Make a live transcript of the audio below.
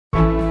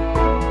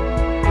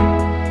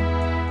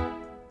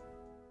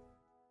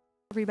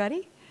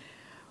Everybody,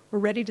 we're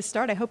ready to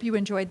start. I hope you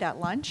enjoyed that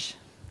lunch.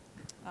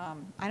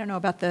 I don't know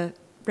about the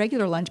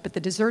regular lunch, but the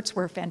desserts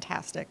were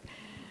fantastic.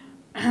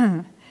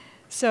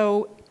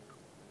 So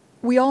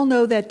we all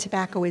know that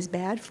tobacco is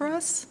bad for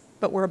us,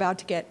 but we're about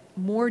to get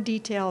more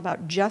detail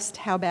about just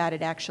how bad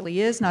it actually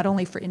is, not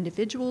only for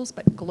individuals,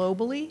 but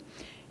globally.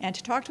 And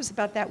to talk to us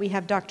about that, we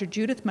have Dr.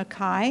 Judith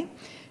Mackay.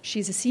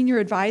 She's a senior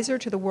advisor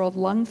to the World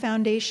Lung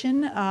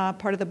Foundation,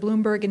 part of the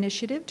Bloomberg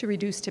initiative to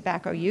reduce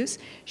tobacco use.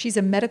 She's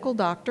a medical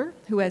doctor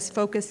who has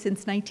focused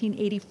since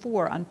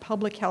 1984 on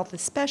public health,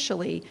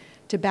 especially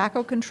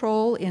tobacco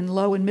control in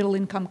low and middle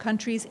income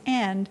countries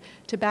and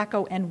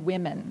tobacco and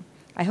women.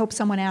 I hope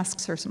someone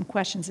asks her some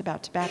questions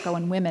about tobacco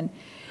and women.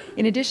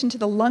 In addition to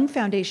the Lung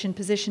Foundation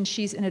position,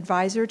 she's an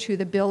advisor to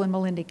the Bill and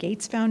Melinda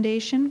Gates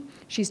Foundation.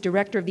 She's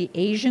director of the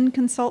Asian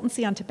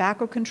Consultancy on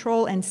Tobacco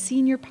Control and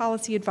senior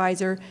policy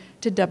advisor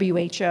to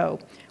WHO.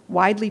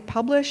 Widely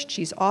published,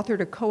 she's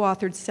authored or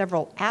co-authored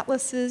several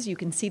atlases. You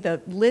can see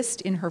the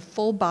list in her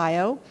full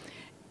bio.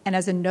 And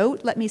as a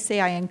note, let me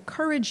say I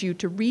encourage you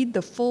to read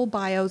the full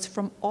bios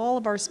from all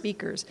of our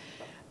speakers.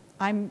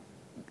 I'm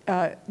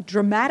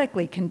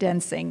dramatically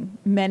condensing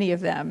many of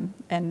them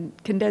and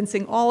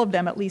condensing all of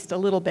them at least a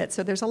little bit,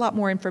 so there's a lot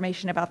more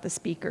information about the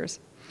speakers.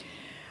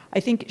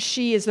 I think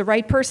she is the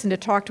right person to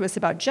talk to us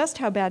about just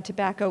how bad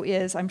tobacco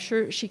is. I'm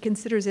sure she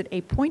considers it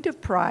a point of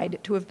pride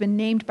to have been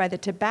named by the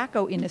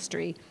tobacco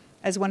industry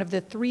as one of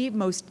the 3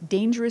 most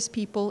dangerous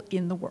people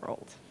in the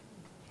world.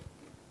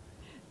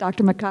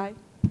 Dr. Mackay.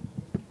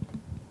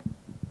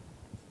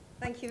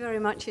 Thank you very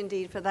much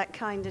indeed for that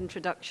kind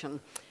introduction.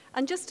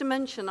 And just to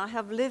mention, I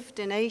have lived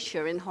in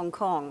Asia, in Hong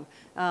Kong,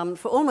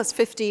 for almost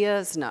 50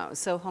 years now,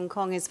 so Hong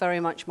Kong is very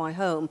much my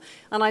home.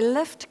 And I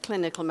left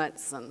clinical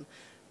medicine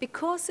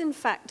because, in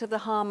fact, of the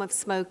harm of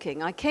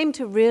smoking. I came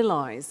to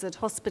realize that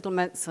hospital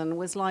medicine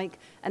was like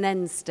an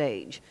end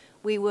stage.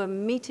 We were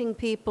meeting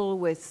people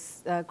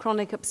with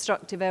chronic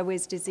obstructive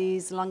airways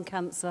disease, lung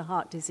cancer,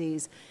 heart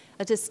disease,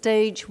 at a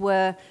stage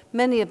where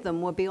many of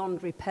them were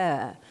beyond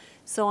repair.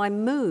 So I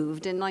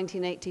moved in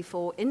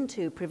 1984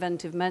 into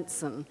preventive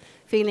medicine,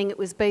 feeling it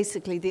was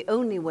basically the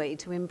only way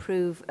to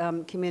improve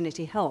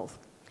community health.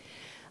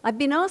 I've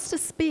been asked to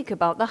speak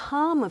about the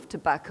harm of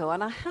tobacco,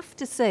 and I have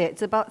to say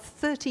it's about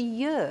 30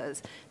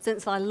 years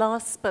since I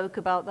last spoke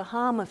about the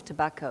harm of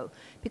tobacco,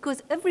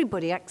 because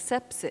everybody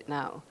accepts it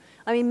now.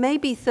 I mean,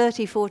 maybe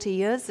 30, 40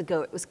 years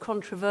ago it was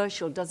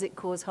controversial. Does it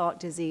cause heart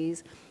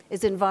disease?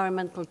 Is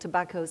environmental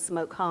tobacco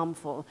smoke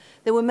harmful?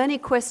 There were many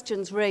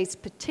questions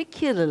raised,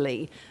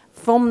 particularly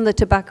from the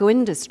tobacco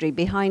industry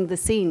behind the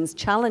scenes,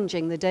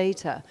 challenging the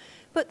data.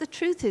 But the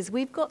truth is,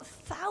 we've got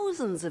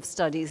thousands of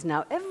studies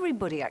now.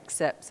 Everybody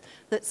accepts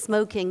that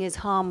smoking is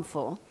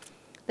harmful.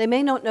 They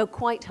may not know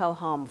quite how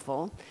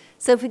harmful.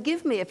 So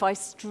forgive me if I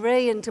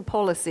stray into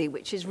policy,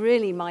 which is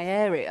really my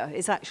area,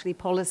 is actually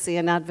policy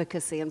and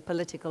advocacy and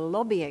political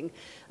lobbying.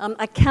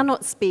 I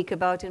cannot speak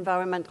about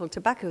environmental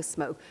tobacco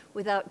smoke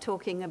without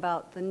talking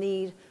about the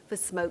need for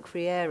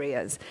smoke-free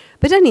areas.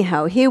 But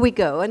anyhow, here we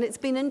go, and it's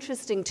been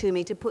interesting to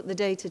me to put the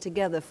data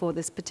together for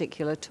this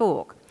particular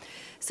talk.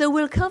 So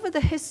we'll cover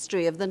the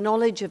history of the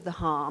knowledge of the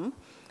harm,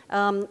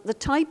 the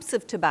types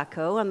of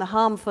tobacco and the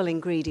harmful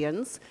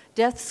ingredients,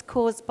 deaths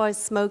caused by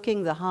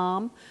smoking, the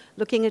harm,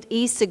 looking at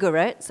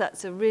e-cigarettes,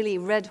 that's a really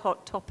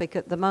red-hot topic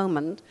at the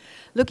moment,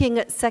 looking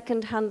at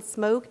second-hand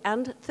smoke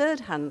and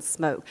third-hand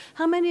smoke.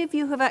 How many of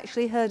you have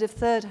actually heard of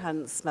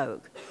third-hand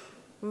smoke?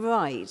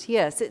 Right,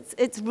 yes,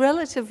 it's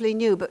relatively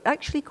new, but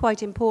actually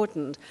quite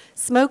important.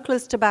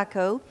 Smokeless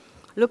tobacco,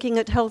 looking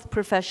at health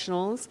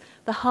professionals,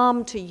 the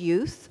harm to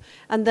youth,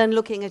 and then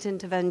looking at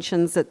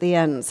interventions at the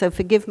end. So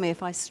forgive me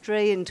if I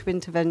stray into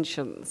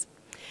interventions.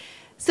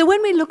 So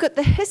when we look at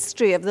the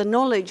history of the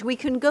knowledge, we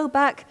can go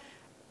back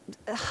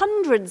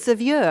hundreds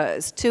of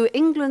years to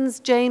England's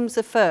James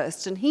I,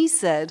 and he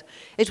said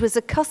it was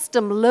a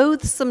custom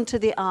loathsome to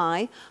the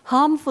eye,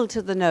 harmful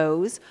to the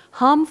nose,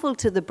 harmful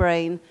to the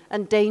brain,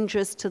 and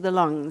dangerous to the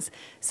lungs.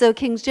 So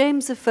King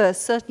James I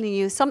certainly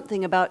knew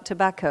something about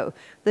tobacco,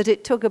 that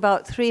it took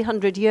about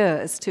 300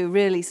 years to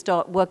really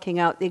start working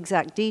out the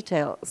exact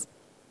details.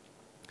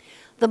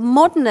 The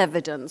modern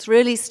evidence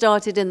really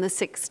started in the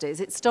 60s.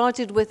 It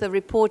started with a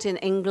report in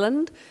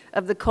England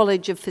of the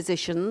College of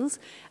Physicians,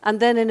 and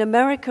then in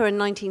America in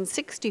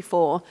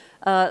 1964,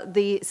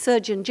 the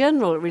Surgeon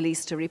General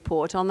released a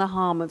report on the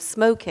harm of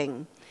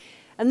smoking.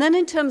 And then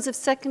in terms of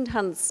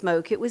secondhand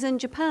smoke, it was in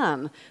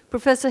Japan.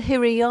 Professor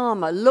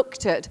Hirayama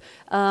looked at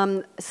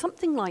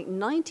something like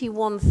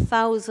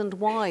 91,000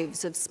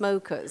 wives of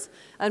smokers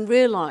and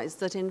realized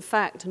that, in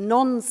fact,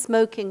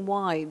 non-smoking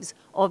wives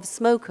of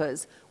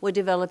smokers were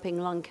developing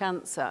lung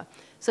cancer.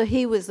 So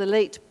he was the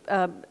late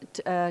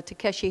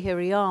Takeshi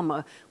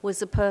Hirayama, was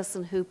the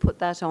person who put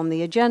that on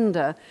the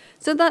agenda.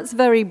 So that's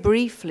very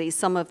briefly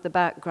some of the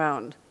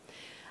background.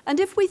 And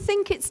if we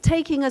think it's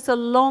taking us a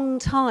long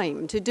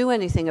time to do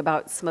anything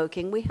about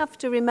smoking, we have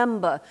to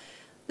remember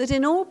that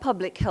in all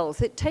public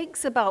health, it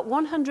takes about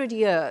 100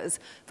 years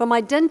from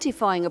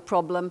identifying a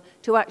problem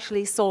to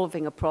actually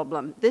solving a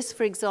problem. This,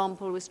 for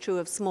example, was true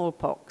of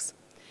smallpox.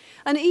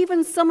 And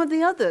even some of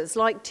the others,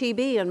 like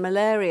TB and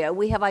malaria,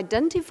 we have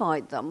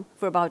identified them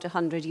for about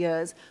 100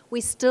 years.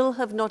 We still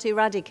have not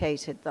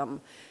eradicated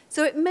them.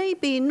 So it may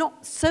be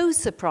not so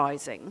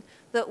surprising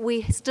that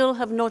we still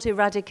have not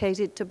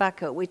eradicated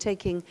tobacco. We're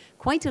taking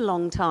quite a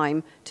long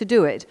time to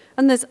do it.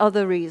 And there's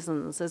other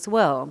reasons as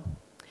well.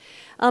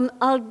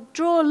 I'll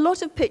draw a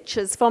lot of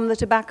pictures from the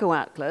Tobacco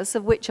Atlas,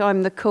 of which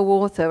I'm the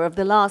co-author of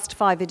the last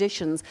 5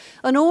 editions.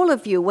 And all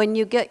of you, when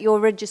you get your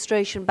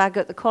registration bag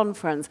at the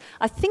conference,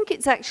 I think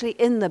it's actually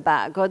in the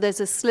bag, or there's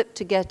a slip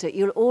to get it.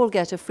 You'll all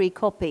get a free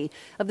copy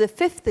of the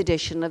 5th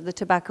edition of the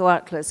Tobacco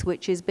Atlas,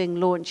 which is being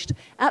launched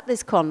at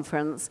this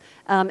conference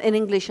in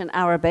English and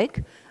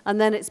Arabic. And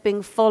then it's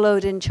being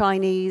followed in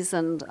Chinese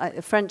and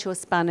French or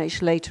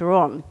Spanish later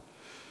on.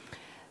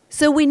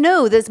 So we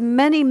know there's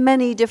many,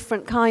 many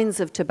different kinds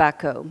of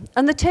tobacco.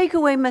 And the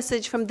takeaway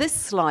message from this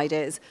slide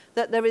is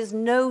that there is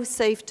no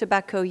safe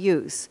tobacco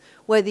use.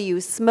 Whether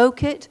you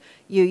smoke it,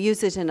 you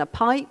use it in a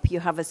pipe, you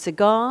have a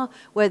cigar,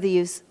 whether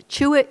you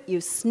chew it, you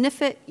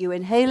sniff it, you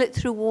inhale it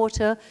through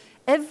water,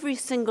 every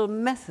single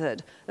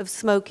method of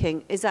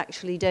smoking is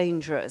actually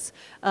dangerous.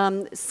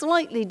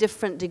 Slightly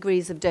different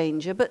degrees of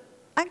danger, but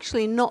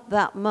actually not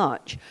that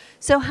much.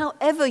 So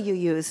however you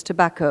use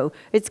tobacco,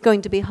 it's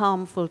going to be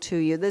harmful to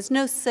you. There's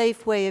no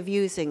safe way of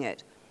using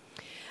it.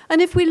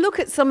 And if we look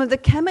at some of the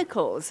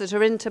chemicals that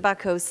are in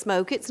tobacco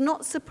smoke, it's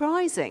not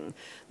surprising.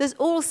 There's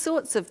all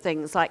sorts of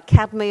things like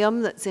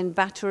cadmium that's in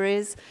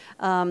batteries.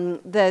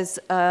 There's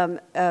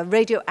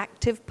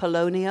radioactive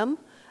polonium,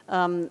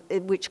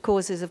 which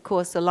causes, of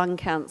course, the lung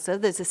cancer.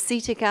 There's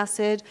acetic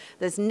acid,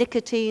 there's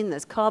nicotine,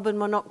 there's carbon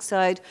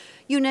monoxide.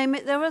 You name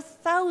it, there are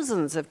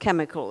thousands of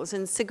chemicals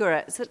in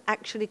cigarettes that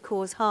actually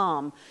cause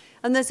harm.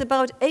 And there's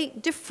about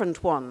 8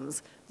 different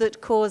ones that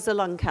cause the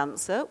lung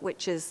cancer,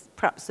 which is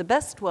perhaps the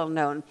best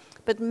well-known,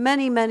 but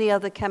many, many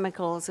other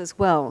chemicals as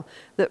well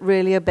that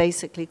really are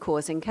basically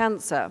causing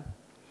cancer.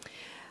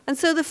 And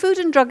so the Food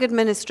and Drug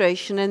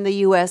Administration in the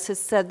US has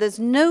said there's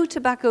no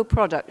tobacco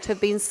product have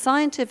been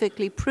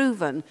scientifically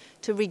proven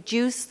to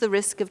reduce the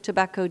risk of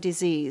tobacco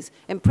disease,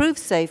 improve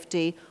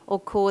safety, or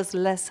cause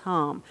less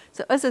harm.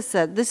 So as I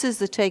said, this is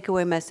the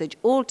takeaway message.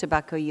 All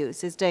tobacco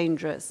use is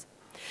dangerous.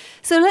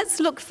 So let's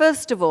look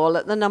first of all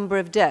at the number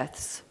of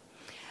deaths.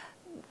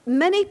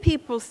 Many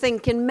people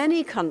think in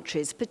many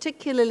countries,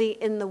 particularly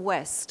in the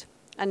West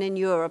and in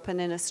Europe and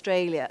in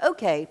Australia,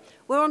 okay,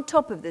 we're on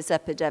top of this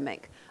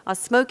epidemic. Our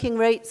smoking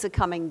rates are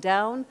coming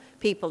down.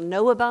 People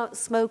know about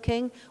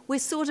smoking. We're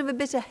sort of a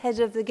bit ahead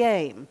of the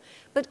game.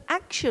 But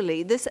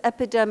actually, this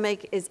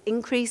epidemic is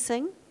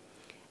increasing,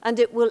 and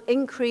it will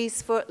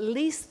increase for at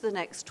least the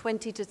next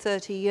 20 to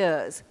 30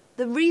 years.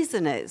 The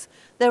reason is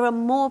there are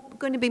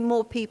going to be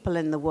more people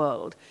in the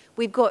world.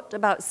 We've got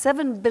about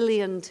 7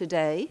 billion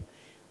today.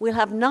 We'll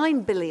have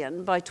 9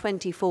 billion by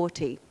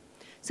 2040.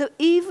 So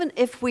even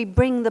if we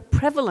bring the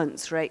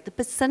prevalence rate, the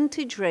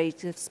percentage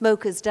rate of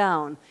smokers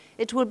down,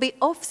 it will be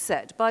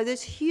offset by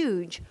this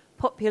huge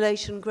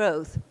population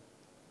growth.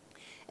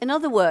 In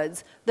other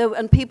words,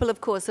 and people,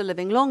 of course, are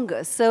living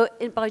longer, so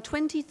by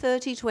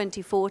 2030,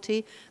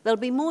 2040, there'll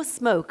be more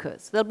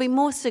smokers, there'll be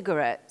more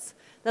cigarettes,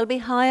 there'll be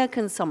higher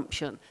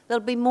consumption,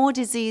 there'll be more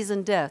disease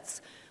and deaths,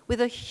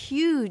 with a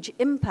huge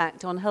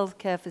impact on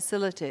healthcare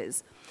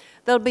facilities.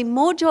 There'll be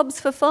more jobs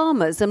for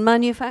farmers and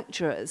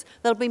manufacturers.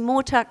 There'll be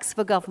more tax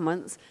for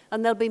governments,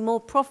 and there'll be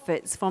more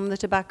profits from the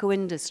tobacco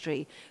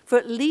industry for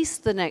at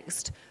least the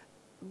next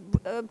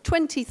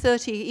 20,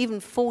 30,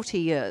 even 40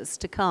 years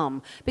to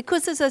come.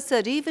 Because, as I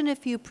said, even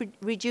if you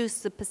reduce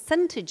the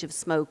percentage of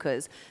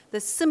smokers,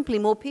 there's simply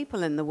more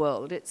people in the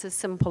world. It's as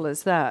simple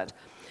as that.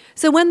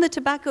 So when the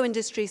tobacco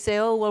industry say,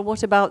 oh, well,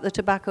 what about the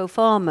tobacco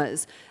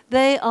farmers?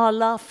 They are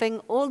laughing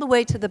all the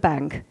way to the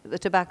bank, the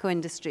tobacco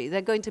industry.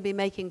 They're going to be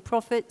making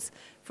profits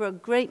for a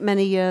great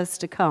many years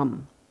to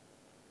come.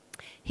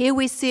 Here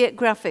we see it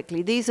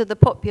graphically. These are the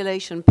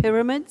population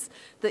pyramids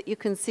that you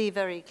can see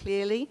very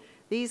clearly.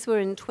 These were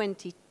in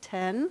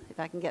 2010, if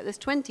I can get this,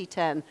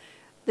 2010.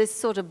 This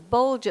sort of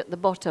bulge at the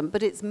bottom,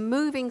 but it's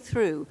moving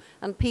through,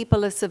 and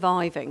people are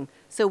surviving.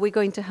 So we're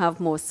going to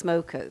have more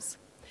smokers.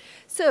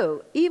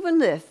 So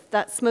even if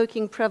that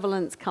smoking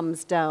prevalence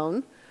comes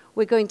down,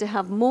 we're going to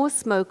have more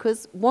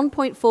smokers,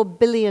 1.4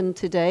 billion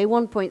today,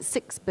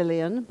 1.6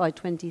 billion by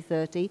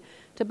 2030.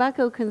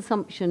 Tobacco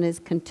consumption is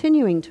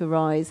continuing to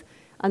rise,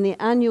 and the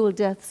annual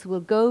deaths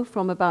will go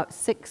from about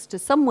 6 to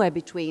somewhere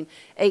between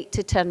 8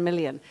 to 10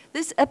 million.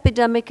 This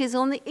epidemic is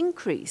on the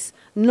increase,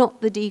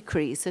 not the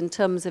decrease in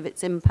terms of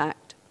its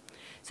impact.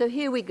 So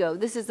here we go.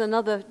 This is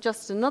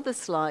just another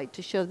slide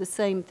to show the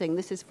same thing.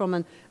 This is from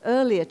an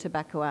earlier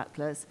tobacco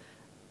atlas.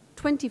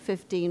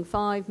 2015,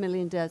 5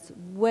 million deaths,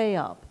 way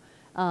up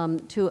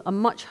to a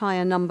much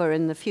higher number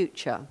in the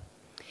future.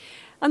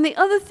 And the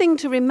other thing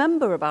to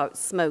remember about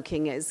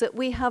smoking is that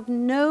we have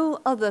no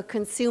other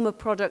consumer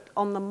product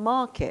on the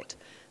market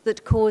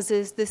that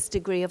causes this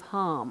degree of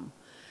harm.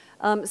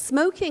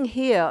 Smoking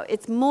here,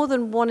 it's more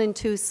than 1 in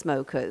 2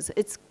 smokers.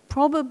 It's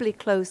probably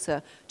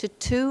closer to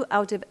 2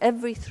 out of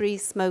every 3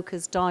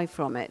 smokers die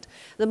from it.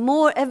 The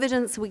more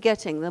evidence we're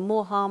getting, the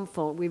more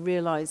harmful we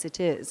realize it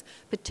is,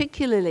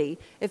 particularly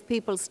if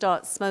people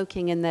start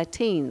smoking in their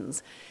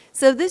teens.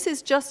 So this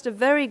is just a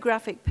very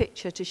graphic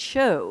picture to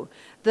show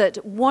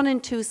that 1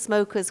 in 2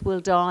 smokers will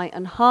die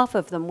and half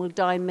of them will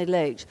die in middle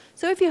age.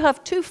 So if you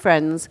have 2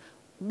 friends,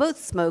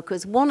 both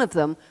smokers, one of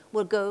them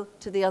will go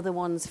to the other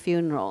one's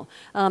funeral.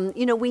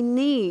 You know, we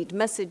need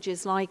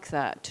messages like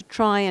that to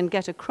try and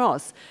get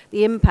across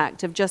the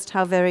impact of just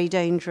how very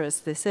dangerous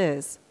this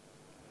is.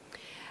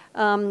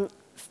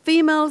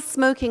 Female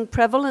smoking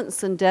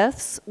prevalence and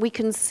deaths, we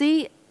can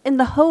see in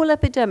the whole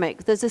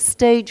epidemic, there's a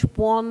stage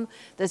 1,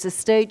 there's a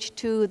stage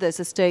 2, there's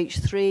a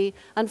stage 3,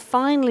 and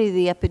finally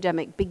the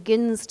epidemic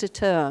begins to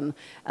turn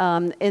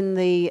in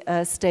the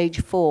stage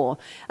 4.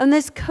 And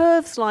there's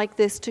curves like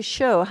this to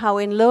show how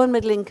in low and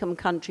middle income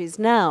countries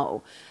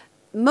now,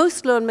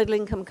 most low and middle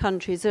income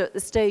countries are at the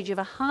stage of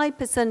a high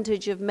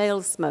percentage of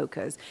male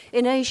smokers.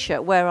 In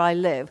Asia, where I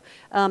live,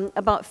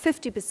 about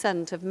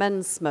 50% of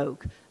men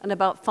smoke and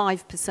about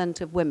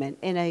 5% of women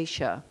in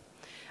Asia.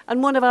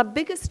 And one of our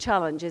biggest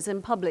challenges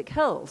in public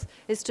health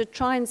is to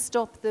try and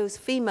stop those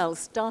females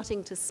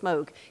starting to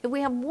smoke. If we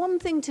have one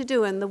thing to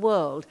do in the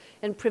world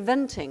in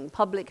preventing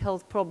public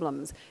health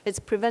problems, it's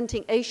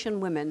preventing Asian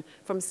women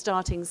from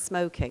starting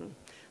smoking.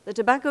 The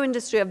tobacco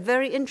industry are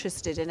very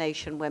interested in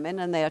Asian women,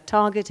 and they are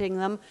targeting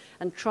them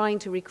and trying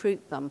to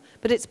recruit them.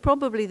 But it's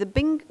probably the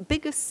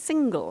biggest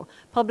single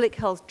public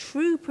health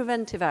true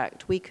preventive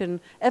act we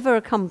can ever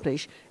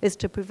accomplish is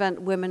to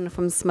prevent women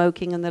from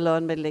smoking in the low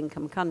and middle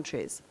income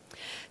countries.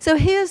 So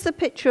here's the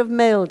picture of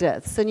male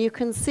deaths, and you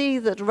can see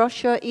that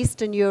Russia,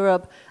 Eastern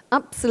Europe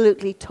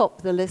absolutely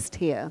top the list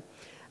here.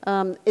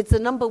 It's the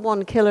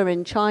 #1 killer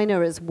in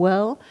China as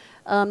well.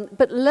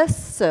 But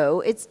less so,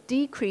 it's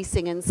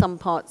decreasing in some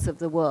parts of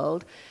the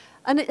world.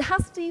 And it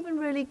hasn't even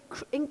really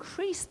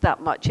increased that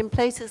much in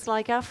places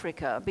like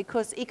Africa,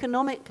 because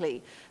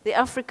economically, the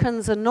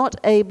Africans are not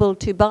able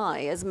to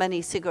buy as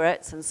many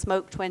cigarettes and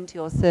smoke 20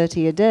 or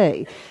 30 a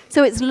day.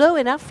 So it's low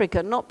in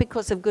Africa, not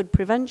because of good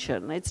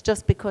prevention, it's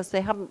just because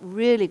they haven't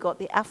really got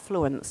the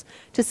affluence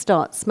to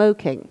start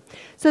smoking.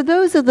 So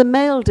those are the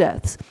male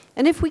deaths.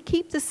 And if we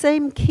keep the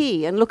same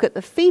key and look at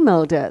the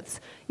female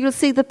deaths, you'll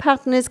see the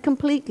pattern is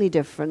completely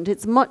different.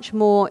 It's much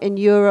more in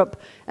Europe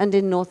and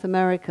in North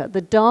America.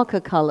 The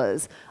darker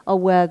colors are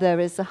where there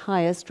is the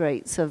highest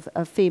rates of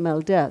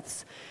female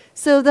deaths.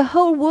 So the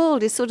whole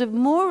world is sort of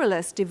more or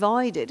less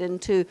divided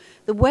into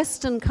the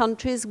Western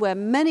countries where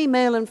many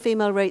male and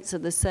female rates are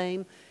the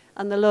same,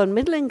 and the low and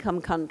middle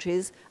income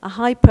countries, a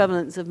high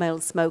prevalence of male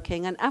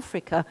smoking, and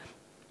Africa,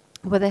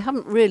 where they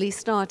haven't really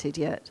started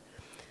yet.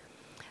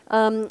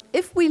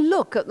 If we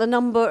look at the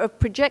number of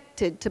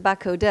projected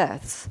tobacco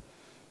deaths,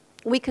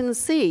 we can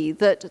see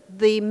that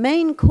the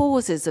main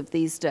causes of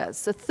these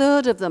deaths, a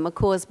third of them are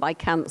caused by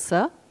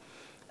cancer,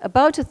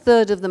 about a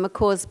third of them are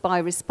caused by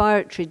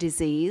respiratory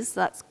disease,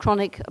 that's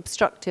chronic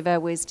obstructive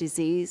airways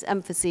disease,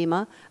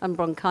 emphysema and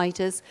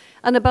bronchitis,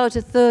 and about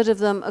a third of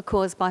them are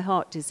caused by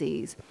heart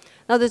disease.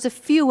 Now there's a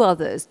few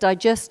others,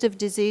 digestive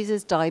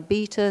diseases,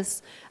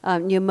 diabetes,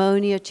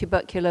 pneumonia,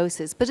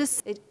 tuberculosis, but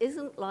it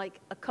isn't like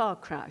a car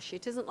crash,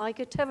 it isn't like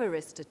a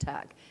terrorist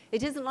attack,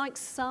 it isn't like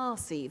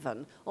SARS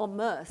even, or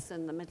MERS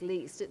in the Middle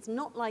East. It's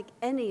not like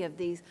any of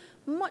these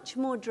much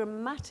more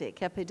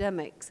dramatic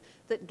epidemics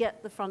that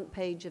get the front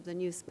page of the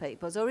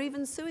newspapers, or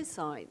even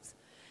suicides.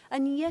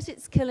 And yet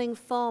it's killing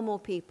far more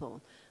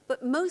people.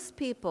 But most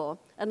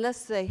people,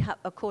 unless they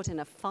are caught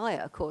in a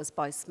fire caused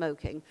by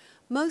smoking,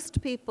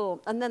 most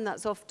people, and then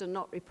that's often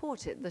not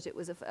reported that it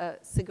was a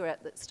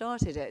cigarette that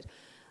started it,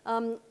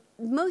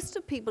 most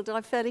of people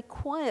die fairly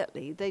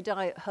quietly. They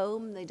die at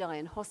home, they die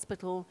in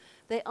hospital,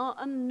 they are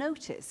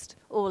unnoticed,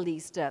 all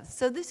these deaths.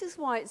 So this is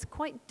why it's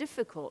quite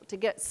difficult to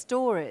get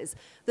stories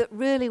that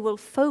really will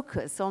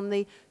focus on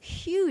the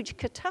huge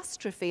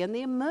catastrophe and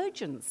the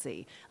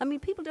emergency. I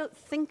mean, people don't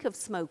think of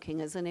smoking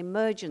as an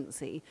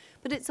emergency,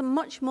 but it's a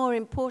much more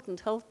important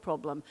health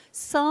problem.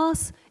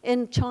 SARS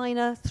in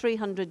China,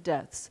 300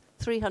 deaths,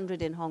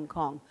 300 in Hong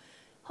Kong.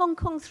 Hong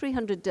Kong,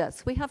 300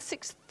 deaths. We have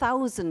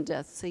 6,000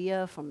 deaths a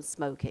year from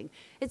smoking.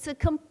 It's a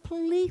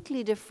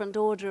completely different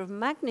order of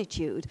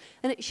magnitude,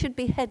 and it should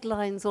be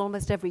headlines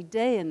almost every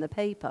day in the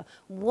paper.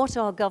 What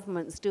are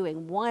governments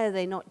doing? Why are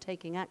they not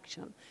taking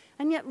action?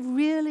 And yet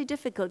really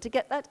difficult to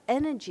get that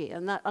energy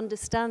and that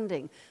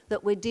understanding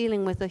that we're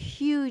dealing with a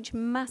huge,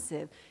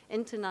 massive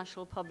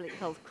international public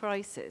health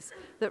crisis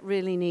that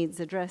really needs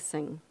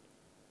addressing.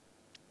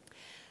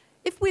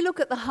 If we look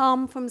at the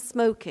harm from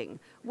smoking,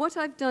 what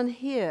I've done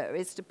here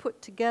is to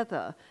put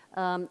together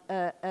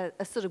a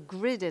sort of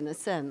grid, in a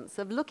sense,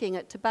 of looking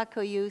at tobacco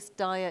use,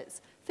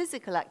 diets,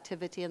 physical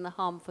activity, and the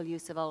harmful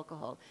use of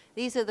alcohol.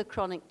 These are the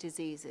chronic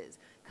diseases: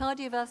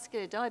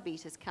 cardiovascular,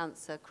 diabetes,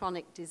 cancer,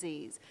 chronic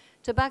disease.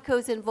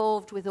 Tobacco's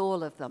involved with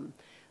all of them.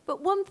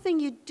 But one thing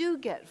you do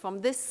get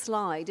from this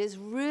slide is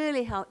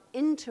really how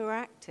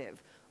interactive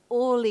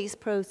all these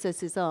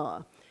processes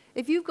are.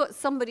 If you've got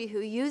somebody who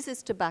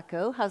uses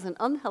tobacco, has an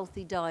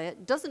unhealthy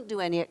diet, doesn't do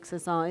any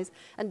exercise,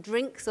 and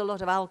drinks a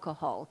lot of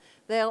alcohol,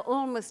 they are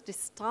almost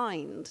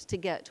destined to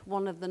get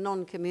one of the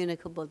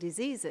non-communicable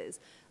diseases,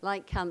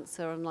 like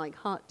cancer and like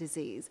heart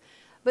disease.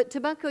 But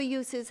tobacco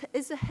use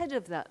is ahead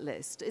of that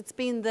list. It's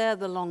been there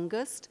the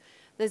longest.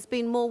 There's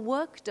been more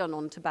work done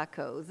on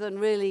tobacco than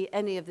really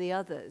any of the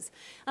others.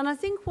 And I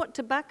think what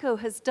tobacco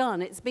has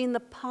done, it's been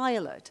the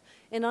pilot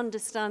in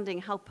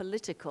understanding how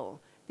political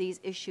these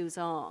issues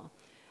are.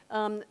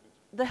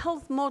 The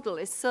health model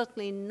is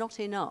certainly not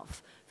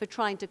enough for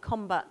trying to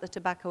combat the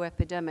tobacco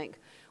epidemic.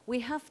 We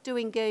have to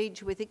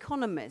engage with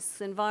economists,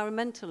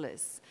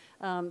 environmentalists,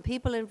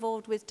 people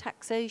involved with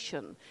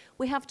taxation.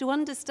 We have to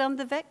understand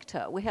the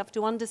vector. We have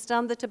to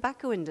understand the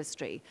tobacco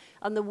industry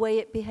and the way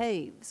it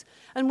behaves.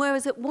 And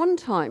whereas at one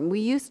time we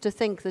used to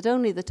think that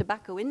only the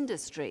tobacco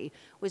industry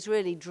was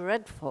really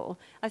dreadful,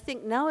 I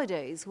think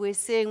nowadays we're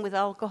seeing with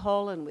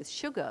alcohol and with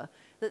sugar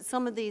that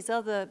some of these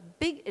other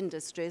big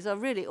industries are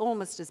really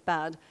almost as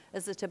bad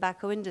as the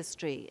tobacco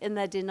industry in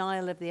their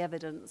denial of the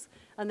evidence,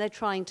 and they're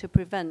trying to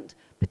prevent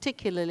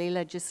particularly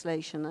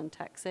legislation and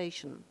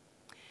taxation.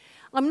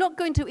 I'm not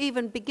going to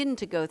even begin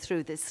to go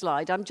through this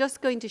slide. I'm just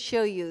going to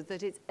show you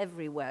that it's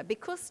everywhere.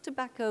 Because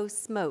tobacco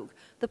smoke,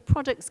 the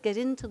products get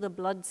into the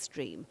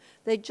bloodstream.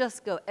 They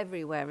just go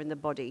everywhere in the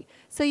body.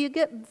 So you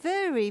get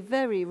very,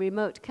 very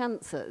remote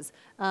cancers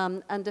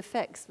and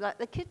effects like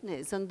the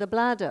kidneys and the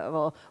bladder,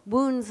 or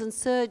wounds and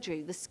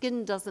surgery. The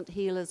skin doesn't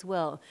heal as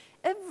well.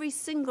 Every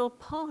single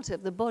part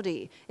of the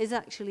body is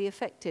actually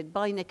affected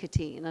by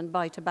nicotine and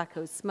by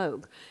tobacco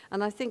smoke.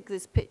 And I think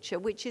this picture,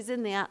 which is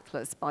in the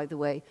atlas, by the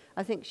way,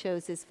 I think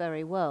shows this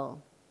very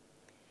well.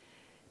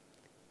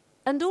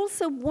 And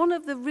also one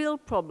of the real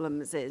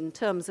problems in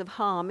terms of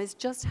harm is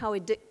just how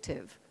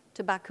addictive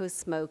tobacco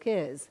smoke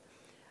is.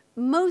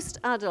 Most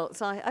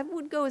adults, I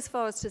would go as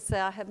far as to say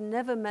I have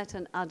never met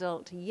an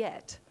adult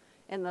yet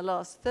in the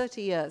last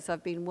 30 years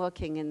I've been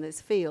working in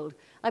this field.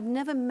 I've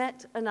never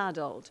met an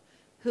adult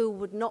who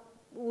would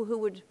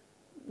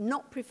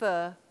not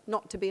prefer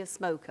not to be a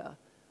smoker.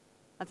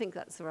 I think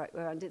that's the right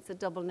way around. It's a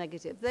double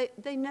negative.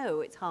 They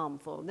know it's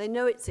harmful. They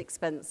know it's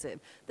expensive.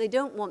 They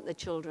don't want the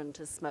children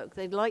to smoke.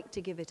 They'd like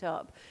to give it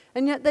up.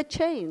 And yet they're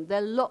chained.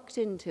 They're locked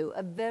into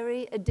a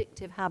very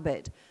addictive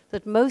habit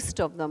that most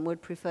of them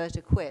would prefer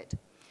to quit.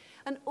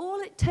 And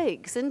all it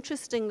takes,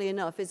 interestingly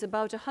enough, is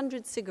about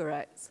 100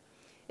 cigarettes.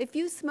 If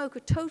you smoke a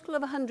total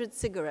of 100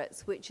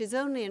 cigarettes, which is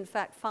only, in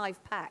fact,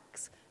 5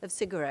 packs of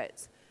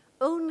cigarettes,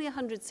 only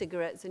 100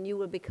 cigarettes and you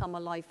will become a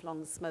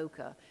lifelong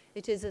smoker.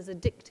 It is as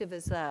addictive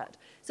as that.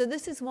 So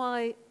this is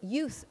why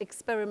youth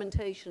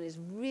experimentation is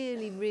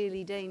really,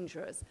 really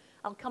dangerous.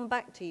 I'll come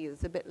back to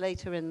youth a bit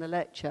later in the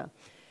lecture.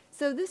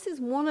 So this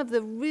is one of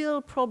the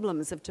real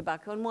problems of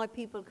tobacco and why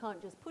people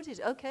can't just put it,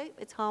 okay,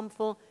 it's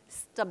harmful,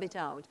 stub it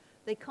out.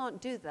 They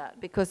can't do that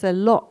because they're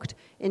locked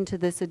into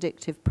this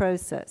addictive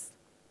process.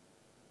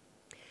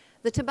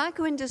 The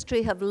tobacco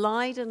industry have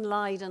lied and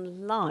lied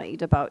and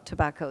lied about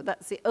tobacco.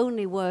 That's the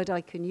only word I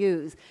can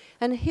use.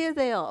 And here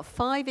they are,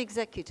 5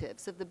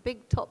 executives of the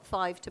big top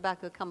 5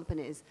 tobacco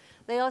companies.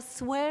 They are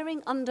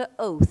swearing under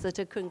oath at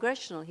a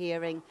congressional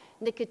hearing,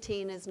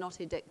 nicotine is not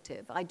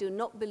addictive. I do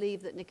not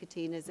believe that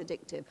nicotine is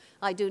addictive.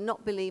 I do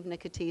not believe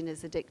nicotine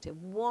is addictive,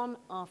 one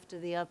after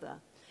the other.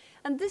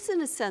 And this, in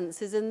a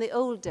sense, is in the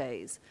old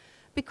days,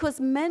 because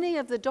many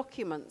of the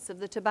documents of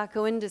the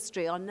tobacco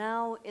industry are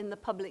now in the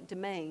public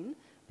domain.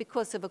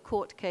 Because of a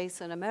court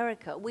case in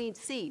America, we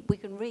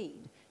can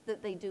read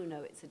that they do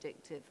know it's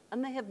addictive.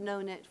 And they have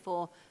known it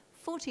for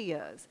 40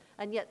 years,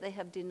 and yet they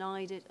have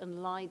denied it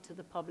and lied to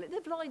the public.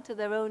 They've lied to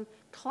their own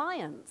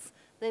clients.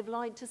 They've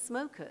lied to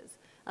smokers.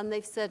 And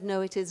they've said,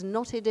 no, it is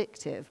not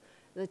addictive.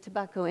 The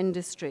tobacco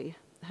industry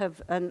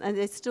have, and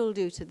they still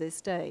do to this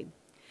day.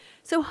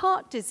 So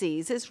heart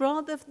disease is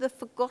rather the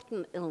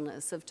forgotten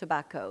illness of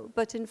tobacco,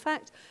 but in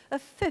fact,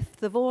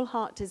 1/5 of all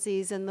heart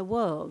disease in the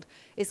world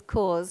is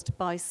caused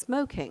by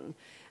smoking.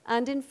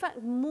 And in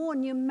fact,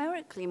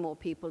 numerically more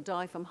people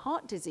die from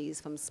heart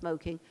disease from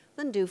smoking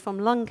than do from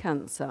lung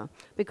cancer,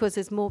 because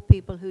there's more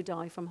people who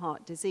die from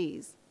heart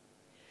disease.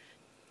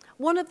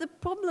 One of the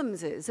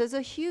problems is there's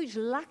a huge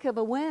lack of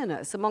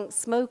awareness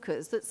amongst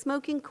smokers that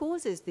smoking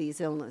causes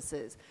these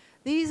illnesses.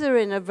 These are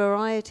in a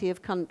variety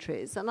of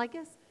countries, and I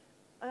guess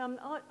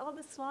are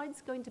the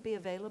slides going to be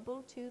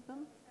available to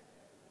them?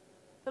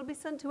 They'll be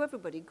sent to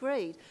everybody.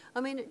 Great. I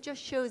mean, it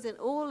just shows in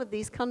all of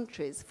these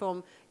countries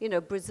from,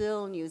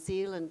 Brazil, New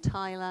Zealand,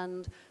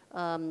 Thailand,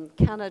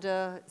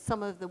 Canada,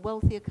 some of the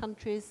wealthier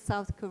countries,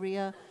 South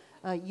Korea,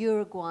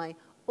 Uruguay,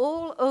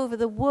 all over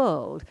the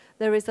world,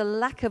 there is a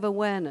lack of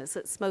awareness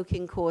that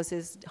smoking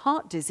causes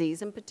heart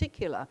disease in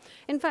particular.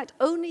 In fact,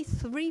 only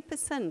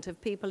 3%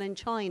 of people in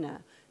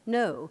China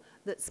know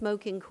that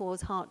smoking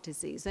causes heart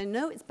disease. They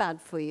know it's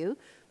bad for you.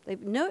 They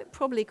know it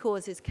probably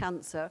causes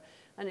cancer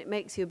and it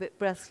makes you a bit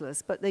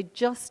breathless, but they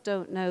just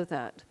don't know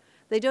that.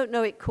 They don't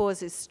know it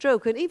causes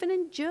stroke. And even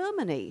in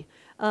Germany,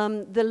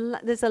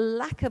 there's a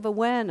lack of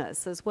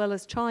awareness as well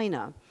as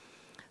China.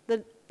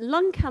 The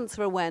lung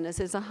cancer awareness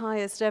is the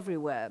highest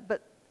everywhere,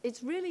 but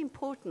it's really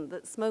important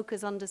that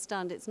smokers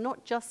understand it's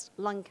not just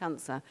lung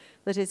cancer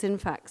that is in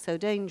fact so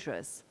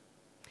dangerous.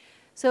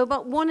 So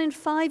about 1 in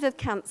 5 of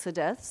cancer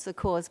deaths are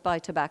caused by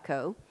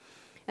tobacco.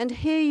 And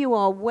here you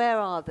are, where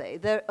are they?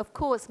 They're, of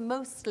course,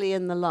 mostly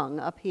in the lung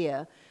up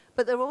here,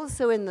 but they're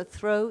also in the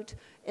throat,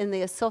 in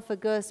the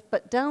esophagus,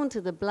 but down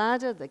to the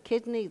bladder, the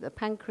kidney, the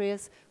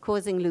pancreas,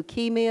 causing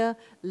leukemia,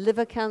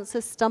 liver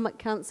cancer, stomach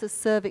cancer,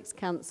 cervix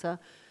cancer,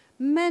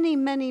 many,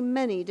 many,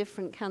 many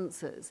different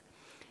cancers.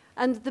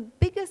 And the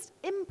biggest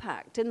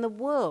impact in the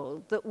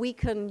world that we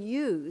can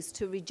use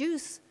to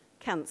reduce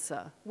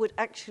cancer would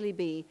actually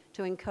be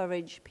to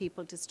encourage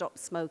people to stop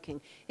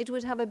smoking. It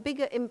would have a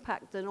bigger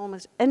impact than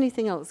almost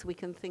anything else we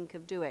can think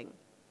of doing.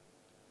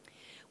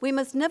 We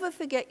must never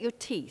forget your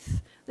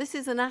teeth. This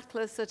is an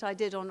atlas that I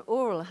did on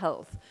oral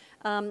health.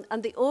 And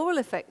the oral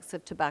effects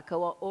of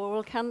tobacco are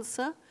oral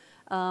cancer,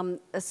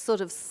 a sort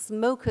of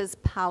smoker's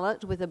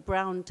palate with a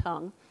brown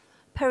tongue,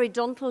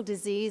 periodontal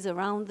disease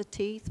around the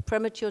teeth,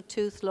 premature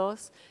tooth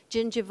loss,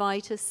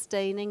 gingivitis,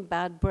 staining,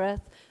 bad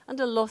breath, and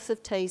a loss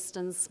of taste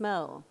and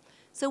smell.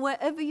 So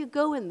wherever you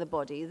go in the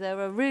body, there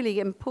are really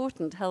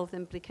important health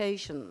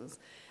implications.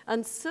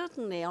 And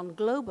certainly on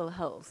global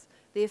health,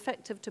 the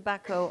effect of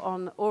tobacco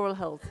on oral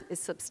health is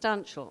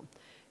substantial.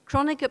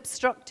 Chronic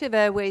obstructive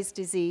airways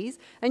disease,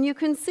 and you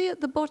can see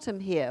at the bottom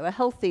here, a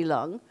healthy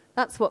lung,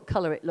 that's what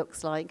color it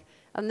looks like,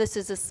 and this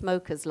is a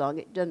smoker's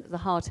lung, the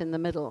heart in the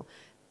middle.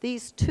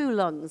 These two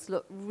lungs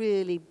look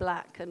really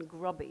black and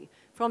grubby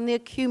from the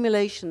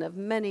accumulation of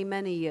many,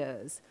 many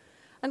years.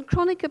 And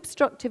chronic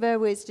obstructive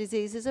airways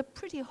disease is a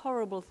pretty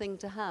horrible thing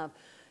to have.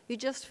 You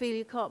just feel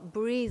you can't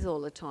breathe all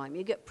the time.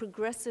 You get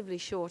progressively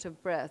short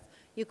of breath.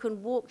 You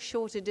can walk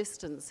shorter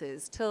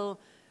distances till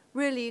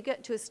really you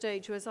get to a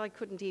stage where I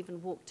couldn't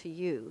even walk to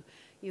you.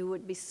 You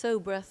would be so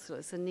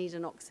breathless and need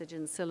an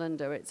oxygen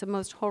cylinder. It's a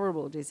most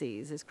horrible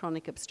disease, is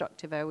chronic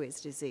obstructive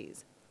airways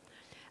disease.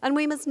 And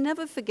we must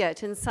never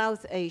forget in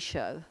South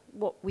Asia,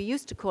 what we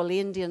used to call the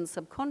Indian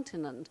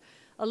subcontinent,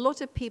 a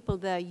lot of people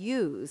there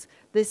use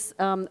this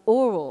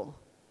oral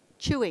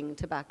chewing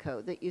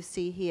tobacco that you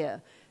see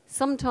here.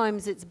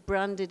 Sometimes it's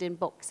branded in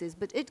boxes,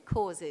 but it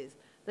causes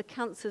the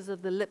cancers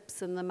of the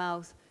lips and the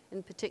mouth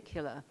in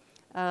particular.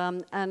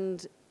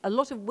 And a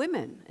lot of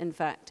women, in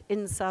fact,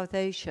 in South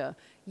Asia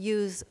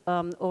use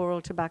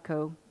oral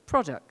tobacco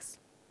products.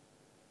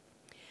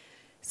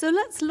 So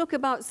let's look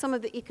about some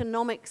of the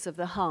economics of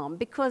the harm,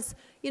 because,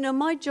 you know,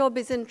 my job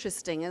is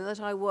interesting in that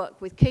I work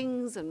with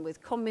kings and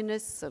with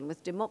communists and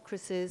with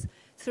democracies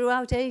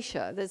throughout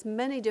Asia. There's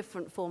many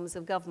different forms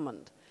of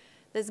government.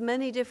 There's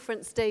many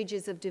different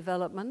stages of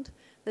development.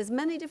 There's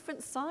many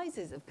different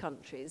sizes of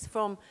countries,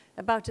 from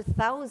about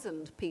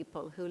 1,000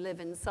 people who live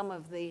in some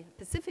of the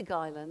Pacific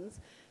Islands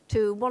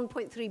to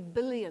 1.3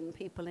 billion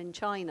people in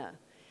China.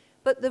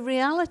 But the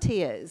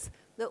reality is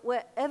that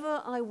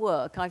wherever I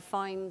work, I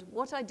find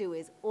what I do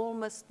is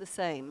almost the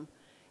same.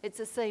 It's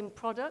the same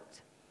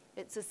product,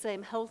 it's the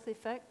same health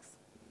effects,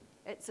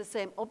 it's the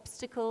same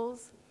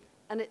obstacles,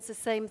 and it's the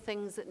same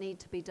things that need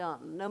to be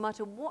done, no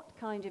matter what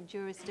kind of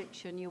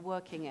jurisdiction you're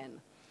working in.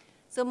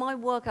 So my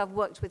work, I've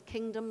worked with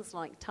kingdoms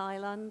like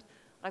Thailand,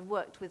 I've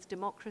worked with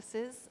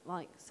democracies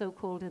like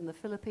so-called in the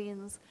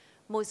Philippines.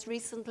 Most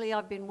recently,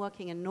 I've been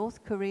working in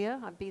North Korea.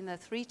 I've been there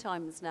 3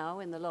 times now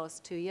in the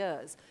last 2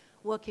 years,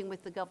 working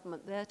with the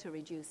government there to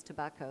reduce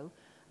tobacco.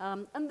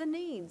 And the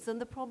needs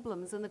and the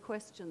problems and the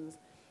questions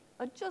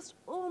are just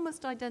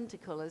almost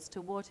identical as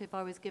to what if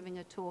I was giving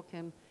a talk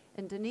in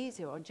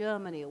Indonesia or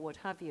Germany or what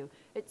have you.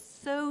 It's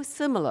so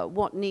similar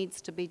what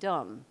needs to be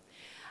done.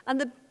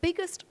 And the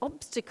biggest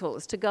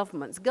obstacles to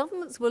governments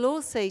will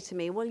all say to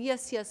me, well,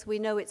 yes, yes, we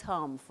know it's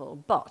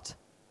harmful, but,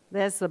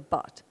 there's the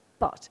but,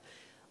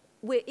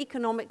 we're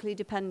economically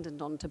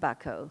dependent on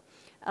tobacco.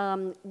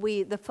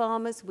 The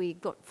farmers, we've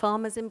got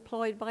farmers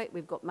employed by it,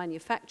 we've got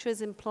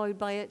manufacturers employed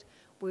by it,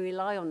 we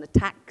rely on the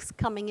tax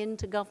coming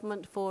into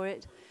government for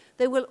it.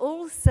 They will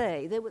all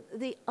say,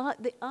 the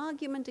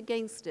argument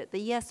against it, the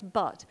yes,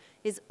 but,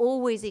 is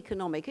always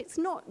economic. It's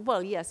not,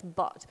 well, yes,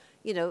 but,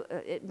 you know,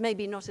 it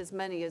maybe not as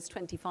many as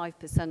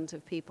 25%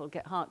 of people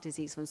get heart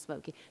disease from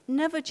smoking.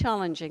 Never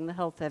challenging the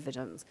health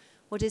evidence.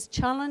 What is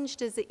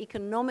challenged is the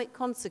economic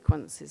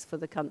consequences for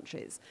the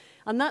countries.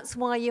 And that's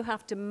why you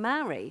have to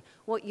marry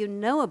what you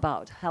know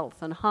about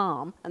health and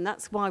harm, and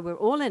that's why we're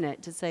all in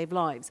it to save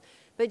lives.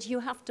 But you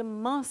have to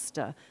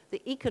master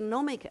the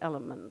economic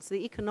elements,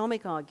 the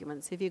economic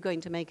arguments, if you're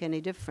going to make any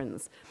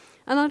difference.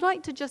 And I'd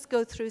like to just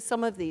go through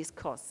some of these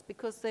costs,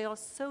 because they are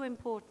so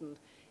important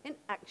in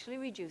actually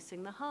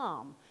reducing the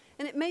harm.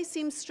 And it may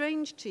seem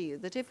strange to you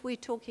that if we're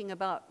talking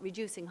about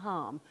reducing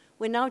harm,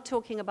 we're now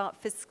talking about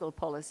fiscal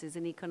policies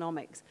and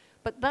economics.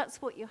 But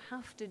that's what you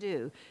have to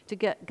do to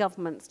get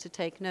governments to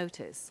take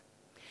notice.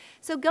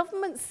 So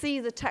governments see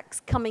the tax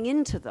coming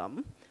into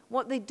them.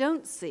 What they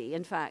don't see,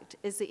 in fact,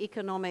 is the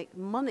economic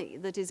money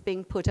that is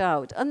being put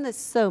out. And there's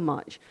so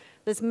much.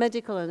 There's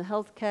medical and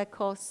healthcare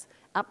costs,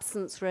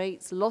 absence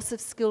rates, loss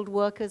of skilled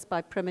workers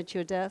by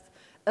premature death,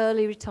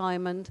 early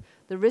retirement,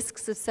 the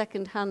risks of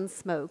second-hand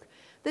smoke.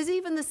 There's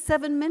even the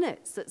 7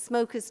 minutes that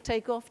smokers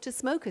take off to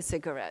smoke a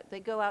cigarette. They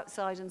go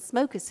outside and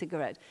smoke a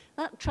cigarette.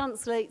 That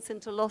translates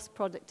into lost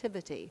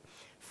productivity.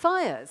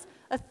 Fires,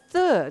 a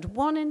third,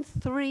 1 in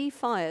 3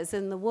 fires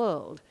in the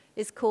world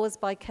is caused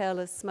by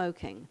careless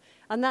smoking.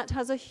 And that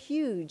has a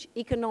huge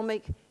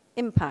economic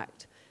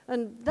impact.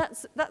 And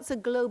that's a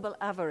global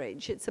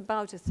average. It's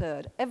about a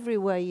third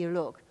everywhere you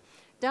look.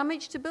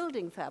 Damage to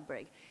building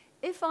fabric.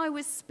 If I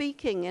was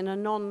speaking in a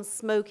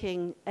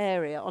non-smoking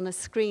area on a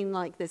screen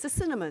like this, a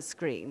cinema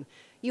screen,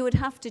 you would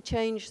have to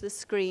change the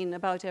screen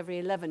about every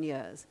 11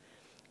 years.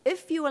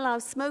 If you allow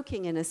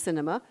smoking in a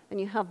cinema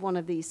and you have one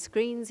of these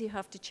screens, you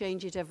have to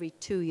change it every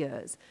 2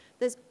 years.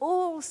 There's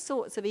all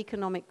sorts of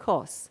economic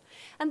costs.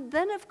 And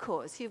then, of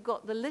course, you've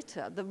got the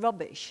litter, the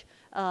rubbish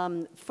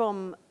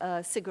from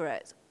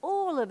cigarettes.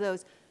 All of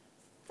those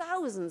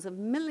thousands of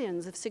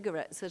millions of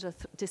cigarettes that are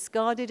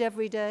discarded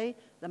every day,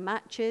 the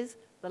matches,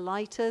 the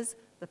lighters,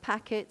 the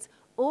packets,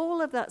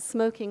 all of that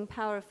smoking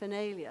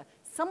paraphernalia.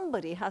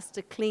 Somebody has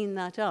to clean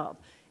that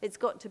up. It's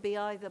got to be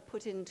either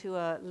put into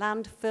a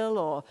landfill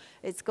or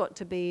it's got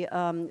to be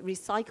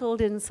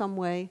recycled in some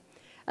way.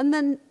 And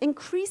then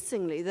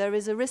increasingly there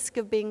is a risk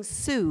of being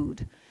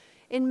sued.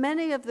 In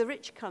many of the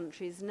rich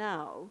countries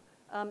now,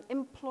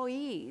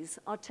 employees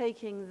are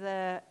taking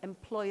their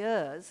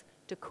employers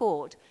to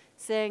court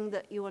saying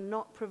that you are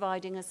not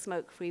providing a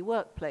smoke-free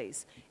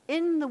workplace.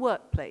 In the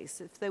workplace,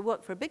 if they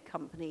work for a big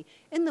company,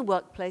 in the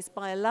workplace,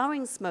 by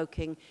allowing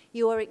smoking,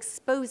 you are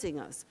exposing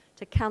us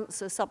to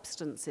cancer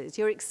substances.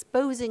 You're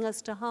exposing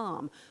us to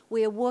harm.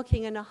 We are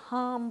working in a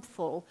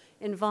harmful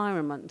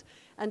environment.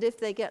 And if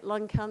they get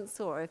lung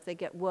cancer or if they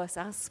get worse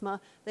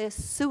asthma, they're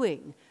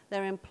suing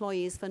their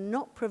employees for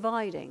not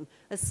providing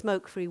a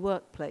smoke-free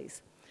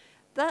workplace.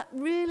 That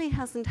really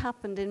hasn't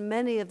happened in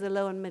many of the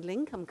low and middle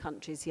income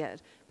countries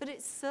yet, but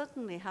it's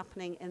certainly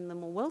happening in the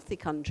more wealthy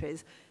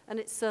countries, and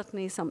it's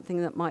certainly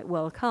something that might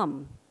well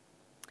come.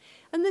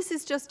 And this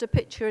is just a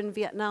picture in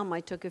Vietnam I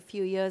took a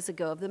few years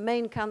ago of the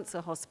main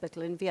cancer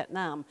hospital in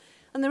Vietnam.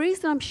 And the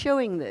reason I'm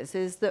showing this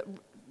is that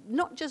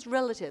not just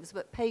relatives,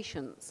 but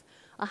patients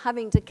are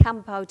having to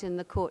camp out in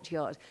the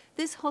courtyard.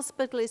 This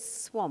hospital is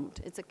swamped.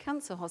 It's a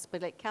cancer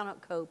hospital. It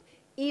cannot cope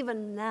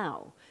even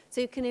now.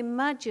 So you can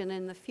imagine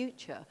in the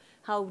future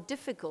how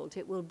difficult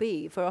it will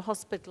be for a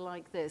hospital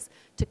like this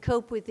to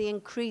cope with the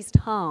increased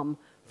harm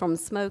from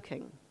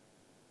smoking.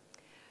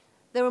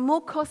 There are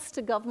more costs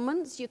to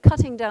governments. You're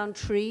cutting down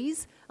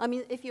trees. I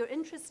mean, if you're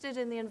interested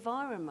in the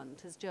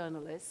environment as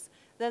journalists,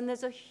 then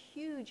there's a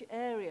huge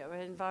area of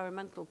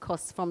environmental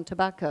costs from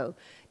tobacco.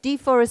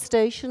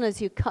 Deforestation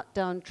as you cut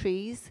down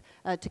trees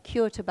to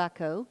cure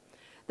tobacco.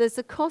 There's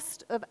the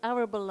cost of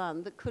arable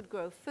land that could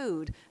grow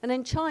food. And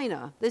in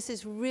China, this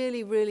is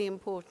really, really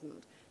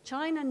important.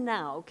 China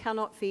now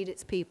cannot feed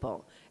its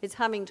people. It's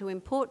having to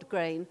import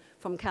grain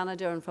from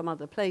Canada and from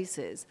other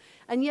places.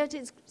 And yet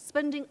it's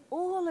spending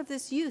all of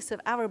this use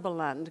of arable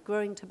land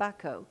growing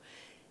tobacco.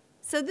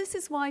 So this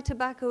is why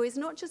tobacco is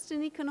not just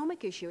an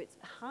economic issue, it's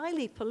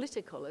highly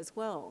political as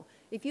well.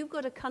 If you've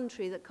got a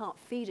country that can't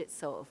feed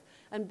itself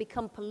and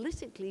become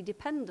politically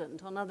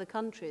dependent on other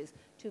countries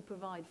to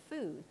provide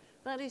food,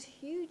 that is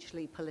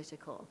hugely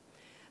political.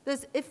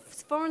 If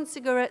foreign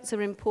cigarettes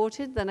are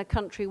imported, then a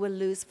country will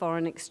lose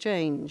foreign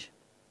exchange.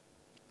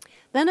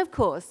 Then, of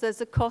course, there's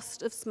the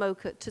cost of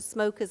to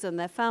smokers and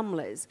their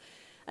families.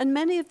 And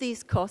many of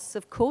these costs,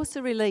 of course,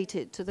 are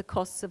related to the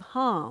costs of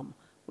harm,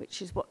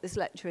 which is what this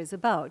lecture is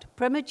about.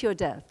 Premature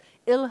death,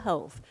 ill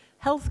health,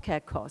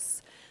 healthcare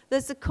costs.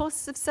 There's the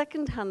costs of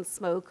second-hand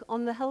smoke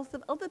on the health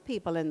of other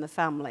people in the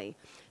family,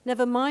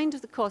 never mind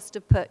the cost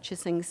of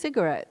purchasing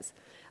cigarettes.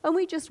 And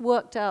we just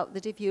worked out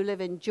that if you live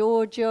in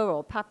Georgia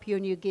or Papua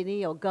New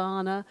Guinea or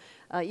Ghana,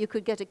 you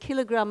could get a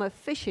kilogram of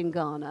fish in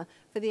Ghana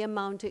for the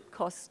amount it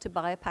costs to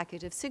buy a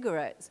packet of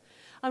cigarettes.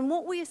 And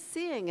what we are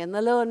seeing in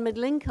the low and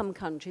middle income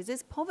countries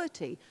is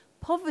poverty.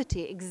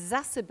 Poverty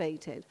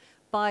exacerbated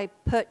by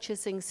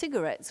purchasing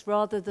cigarettes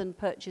rather than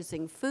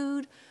purchasing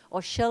food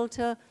or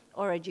shelter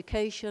or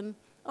education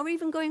or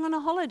even going on a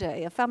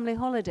holiday, a family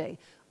holiday.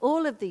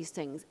 All of these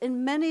things.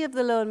 In many of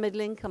the low and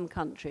middle income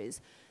countries,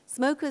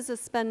 smokers are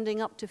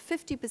spending up to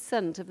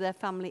 50% of their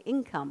family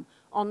income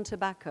on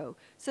tobacco.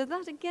 So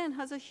that, again,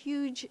 has a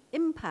huge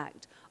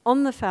impact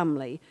on the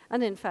family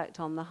and, in fact,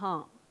 on the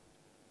heart.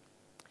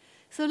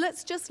 So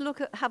let's just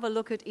have a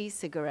look at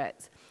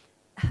e-cigarettes.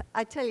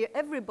 I tell you,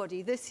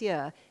 everybody this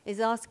year is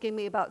asking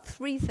me about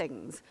 3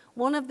 things.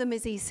 One of them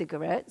is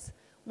e-cigarettes.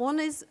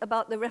 One is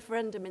about the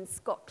referendum in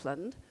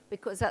Scotland,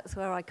 because that's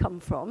where I come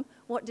from.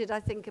 What did I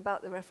think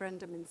about the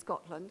referendum in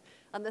Scotland?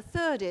 And the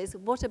third is,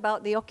 what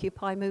about the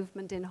Occupy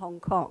movement in Hong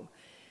Kong?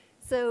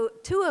 So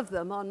 2 of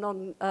them are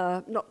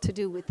not to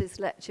do with this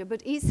lecture,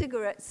 but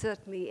e-cigarettes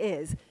certainly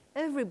is.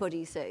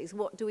 Everybody says,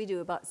 what do we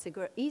do about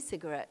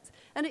e-cigarettes?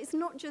 And it's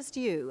not just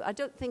you. I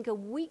don't think a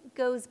week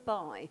goes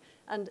by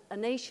and a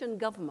nation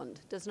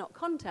government does not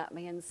contact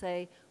me and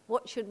say,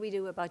 what should we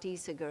do about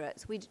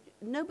e-cigarettes?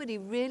 Nobody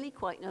really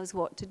quite knows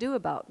what to do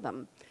about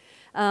them.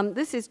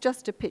 This is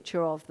just a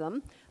picture of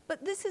them.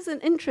 But this is an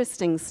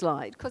interesting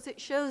slide because it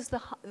shows the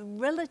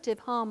relative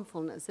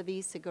harmfulness of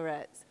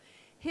e-cigarettes.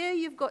 Here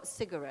you've got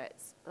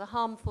cigarettes. The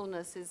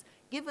harmfulness is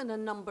given a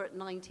number at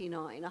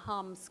 99, a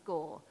harm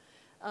score.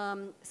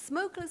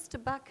 Smokeless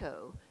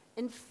tobacco,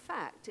 in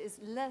fact, is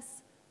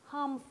less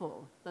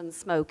harmful than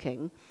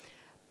smoking.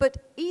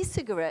 But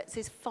e-cigarettes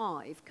is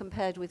 5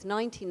 compared with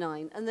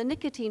 99, and the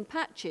nicotine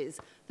patches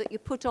that you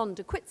put on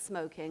to quit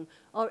smoking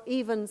are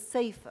even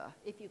safer,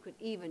 if you could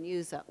even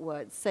use that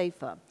word,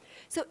 safer.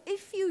 So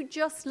if you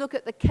just look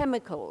at the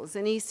chemicals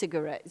in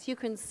e-cigarettes, you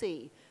can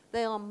see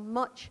they are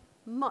much,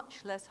 much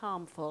less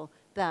harmful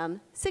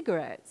than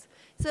cigarettes.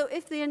 So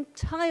if the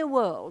entire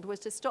world was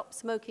to stop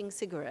smoking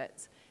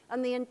cigarettes,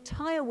 and the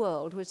entire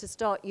world was to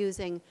start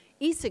using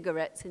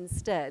e-cigarettes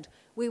instead,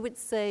 we would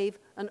save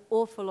an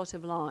awful lot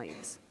of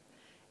lives.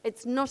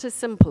 It's not as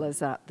simple as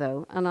that,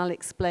 though, and I'll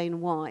explain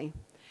why.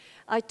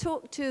 I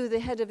talked to the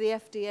head of the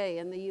FDA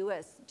in the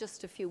US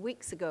just a few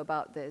weeks ago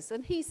about this,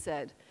 and he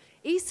said,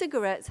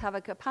 e-cigarettes have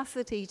a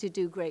capacity to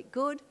do great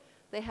good,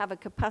 they have a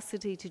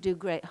capacity to do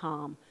great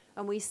harm,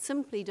 and we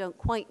simply don't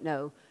quite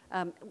know.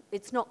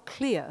 It's not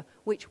clear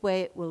which way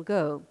it will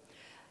go.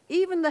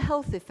 Even the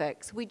health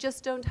effects, we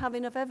just don't have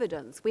enough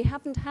evidence. We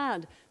haven't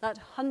had that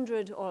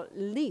 100 or at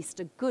least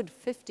a good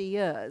 50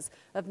 years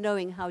of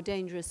knowing how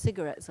dangerous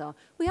cigarettes are.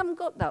 We haven't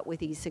got that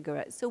with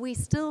e-cigarettes. So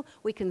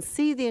we can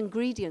see the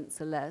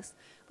ingredients are less,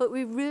 but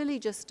we really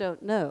just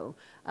don't know.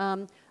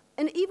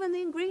 And even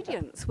the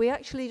ingredients, we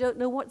actually don't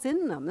know what's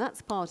in them.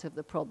 That's part of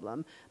the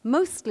problem.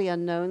 Mostly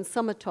unknown,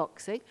 some are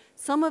toxic,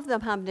 some of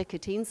them have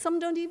nicotine, some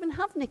don't even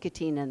have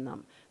nicotine in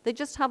them. They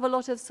just have a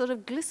lot of sort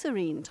of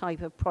glycerine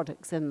type of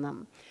products in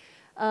them.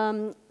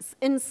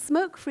 In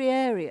smoke-free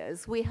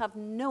areas, we have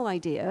no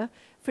idea.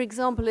 For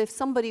example, if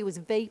somebody was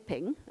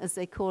vaping, as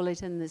they call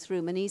it in this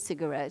room, an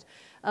e-cigarette,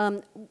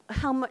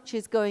 how much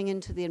is going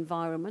into the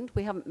environment?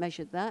 We haven't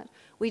measured that.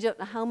 We don't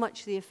know how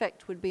much the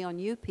effect would be on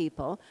you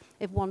people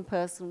if one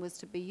person was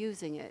to be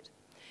using it.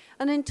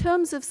 And in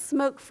terms of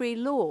smoke-free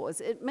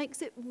laws, it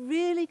makes it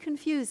really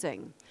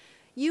confusing.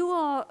 You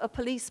are a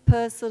police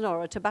person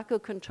or a tobacco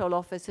control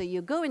officer,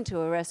 you go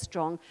into a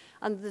restaurant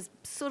and there's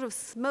sort of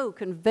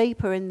smoke and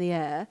vapor in the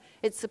air.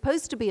 It's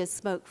supposed to be a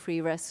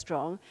smoke-free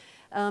restaurant.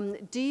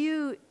 Do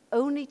you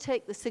only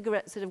take the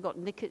cigarettes that have got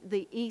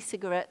the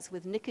e-cigarettes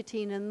with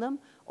nicotine in them,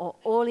 or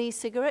all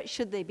e-cigarettes?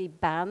 Should they be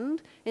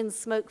banned in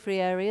smoke-free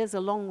areas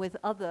along with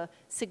other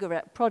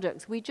cigarette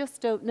products? We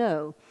just don't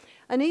know.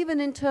 And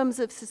even in terms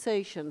of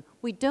cessation,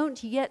 we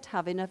don't yet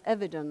have enough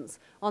evidence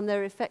on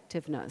their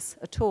effectiveness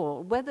at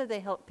all, whether they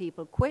help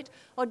people quit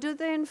or do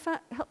they in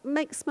fact help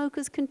make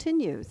smokers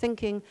continue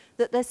thinking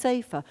that they're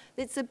safer.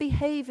 It's a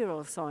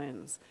behavioral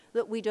science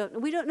that we don't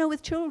know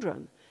with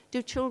children.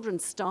 Do children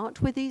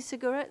start with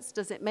e-cigarettes?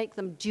 Does it make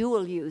them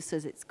dual use,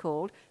 as it's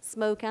called,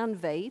 smoke and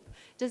vape?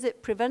 Does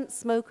it prevent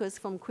smokers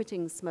from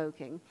quitting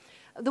smoking?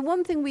 The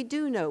one thing we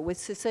do know with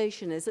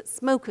cessation is that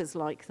smokers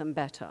like them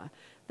better.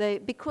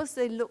 Because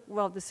they look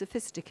rather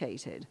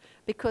sophisticated,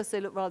 because they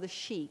look rather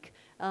chic,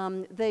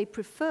 they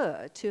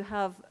prefer to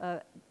have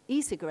an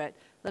e-cigarette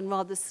than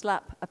rather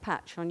slap a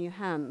patch on your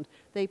hand.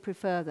 They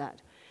prefer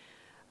that.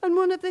 And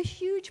one of the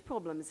huge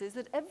problems is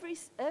that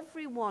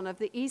every one of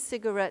the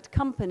e-cigarette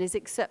companies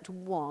except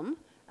one,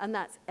 and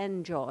that's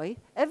Enjoy,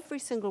 every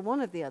single one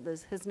of the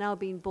others has now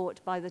been bought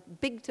by the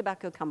big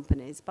tobacco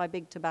companies, by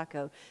Big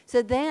Tobacco.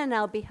 So they are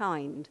now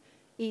behind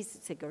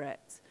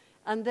e-cigarettes.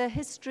 And their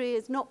history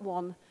is not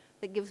one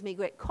that gives me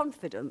great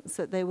confidence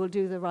that they will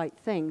do the right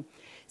thing.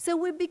 So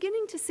we're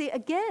beginning to see,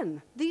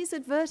 again, these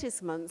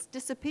advertisements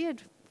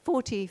disappeared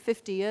 40,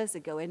 50 years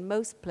ago in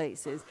most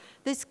places,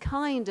 this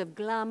kind of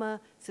glamour,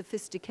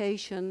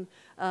 sophistication,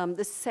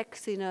 the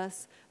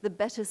sexiness, the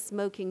better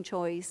smoking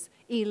choice,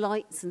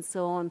 e-lights and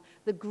so on,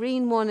 the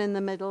green one in the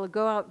middle,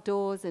 go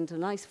outdoors into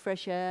nice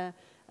fresh air,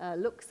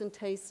 looks and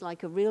tastes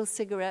like a real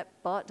cigarette,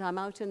 but I'm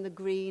out in the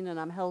green and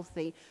I'm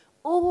healthy.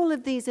 All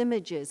of these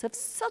images have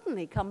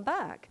suddenly come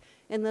back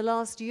in the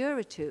last year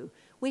or two.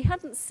 We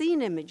hadn't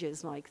seen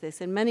images like this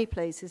in many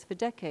places for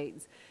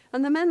decades.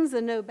 And the men's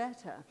are no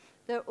better.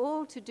 They're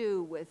all to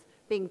do with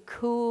being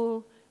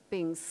cool,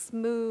 being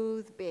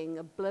smooth, being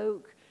a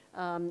bloke,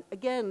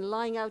 again,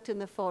 lying out in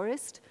the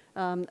forest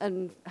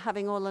and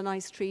having all the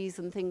nice trees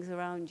and things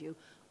around you.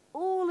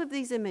 All of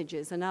these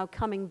images are now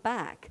coming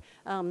back,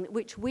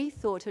 which we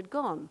thought had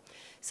gone.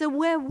 So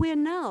where we're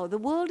now, the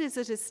world is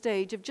at a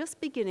stage of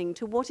just beginning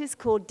to what is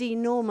called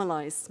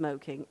denormalized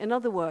smoking. In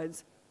other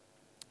words,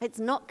 it's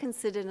not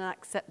considered an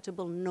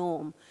acceptable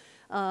norm.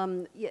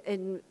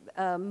 In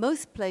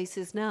most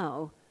places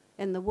now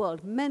in the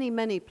world, many,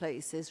 many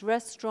places,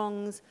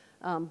 restaurants,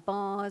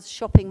 bars,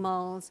 shopping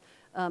malls,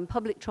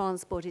 public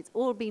transport, it's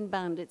all been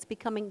banned. It's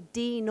becoming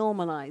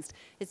denormalized.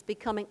 It's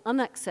becoming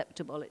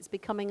unacceptable. It's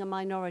becoming a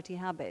minority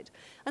habit.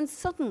 And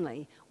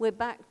suddenly, we're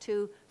back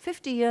to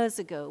 50 years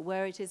ago,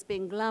 where it is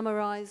being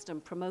glamorized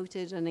and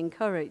promoted and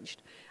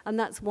encouraged. And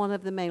that's one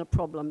of the main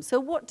problems. So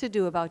what to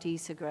do about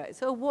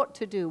e-cigarettes? Oh, what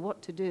to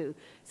do,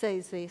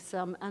 says this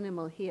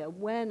animal here.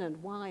 When and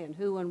why and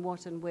who and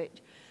what and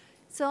which.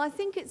 So I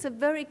think it's a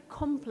very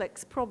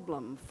complex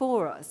problem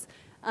for us.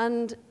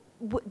 And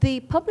the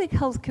public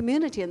health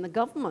community and the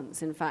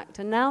governments, in fact,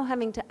 are now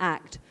having to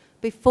act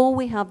before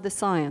we have the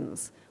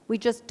science. We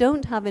just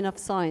don't have enough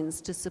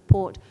science to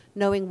support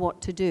knowing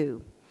what to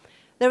do.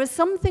 There are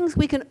some things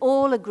we can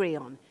all agree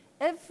on.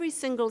 Every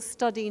single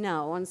study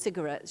now on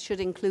cigarettes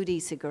should include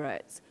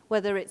e-cigarettes,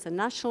 whether it's a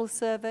national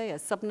survey, a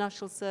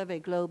subnational survey,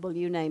 global,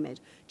 you name it.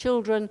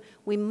 Children,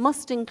 we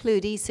must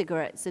include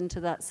e-cigarettes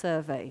into that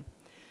survey.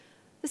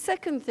 The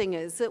second thing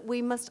is that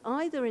we must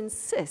either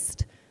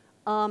insist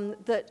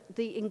that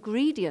the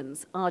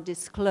ingredients are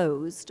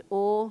disclosed,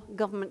 or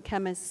government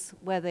chemists,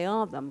 where they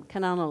are them,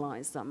 can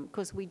analyze them,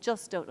 because we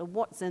just don't know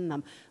what's in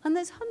them. And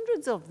there's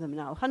hundreds of them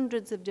now,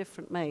 hundreds of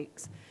different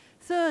makes.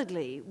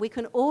 Thirdly, we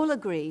can all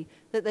agree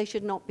that they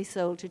should not be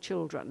sold to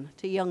children,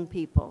 to young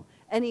people,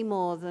 any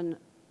more than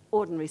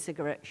ordinary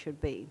cigarettes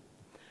should be.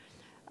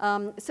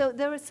 So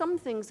there are some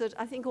things that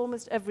I think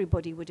almost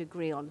everybody would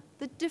agree on.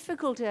 The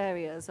difficult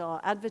areas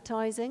are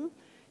advertising.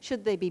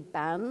 Should they be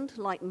banned,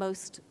 like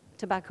most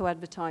tobacco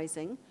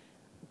advertising?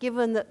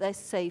 Given that they're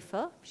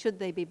safer, should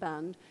they be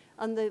banned?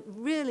 And the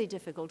really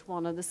difficult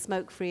one are the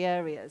smoke-free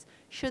areas.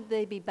 Should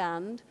they be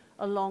banned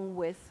along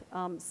with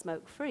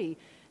smoke-free?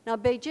 Now,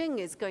 Beijing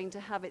is going to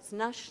have its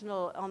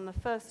national, on the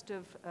 1st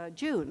of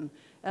June,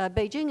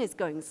 Beijing is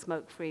going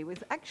smoke-free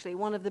with actually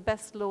one of the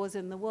best laws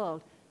in the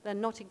world. They're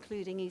not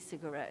including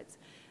e-cigarettes.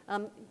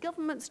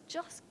 Governments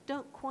just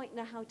don't quite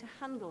know how to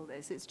handle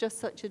this. It's just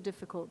such a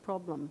difficult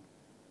problem.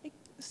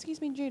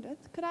 Excuse me,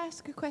 Judith, could I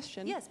ask a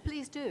question? Yes,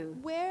 please do.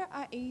 Where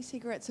are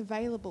e-cigarettes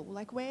available?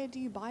 Like, where do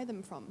you buy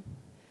them from?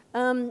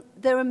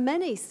 There are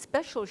many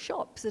special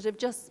shops that have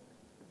just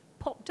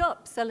popped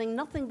up selling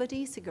nothing but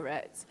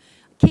e-cigarettes.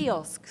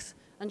 Kiosks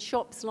and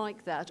shops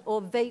like that,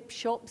 or vape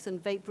shops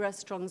and vape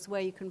restaurants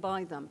where you can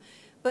buy them.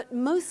 But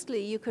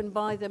mostly you can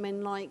buy them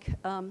in like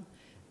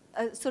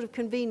sort of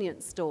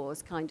convenience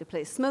stores kind of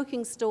place.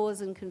 Smoking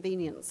stores and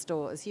convenience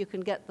stores, you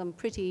can get them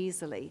pretty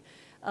easily.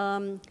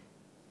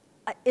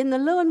 In the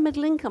low and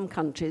middle income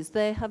countries,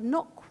 they have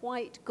not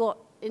quite got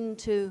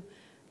into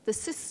the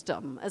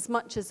system as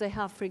much as they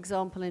have, for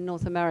example, in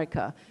North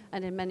America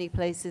and in many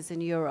places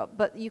in Europe.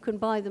 But you can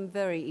buy them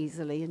very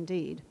easily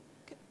indeed.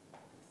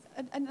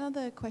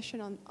 Another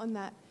question on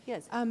that.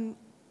 Yes.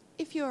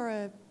 If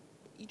you're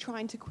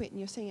trying to quit and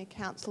you're seeing a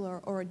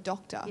counsellor or a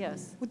doctor,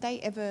 yes, would they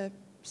ever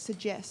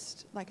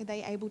suggest, like, are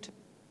they able to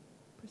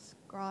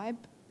prescribe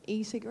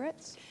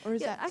e-cigarettes, or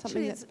is that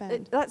something that's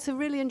banned? That's a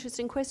really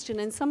interesting question.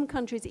 In some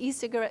countries,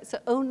 e-cigarettes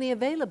are only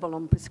available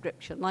on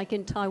prescription, like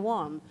in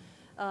Taiwan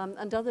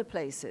and other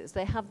places.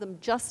 They have them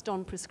just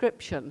on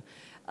prescription.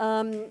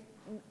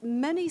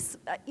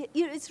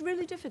 It's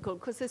really difficult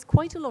because there's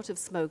quite a lot of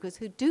smokers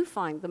who do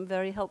find them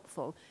very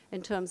helpful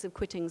in terms of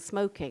quitting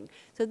smoking.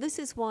 So this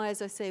is why,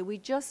 as I say, we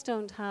just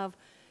don't have.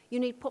 You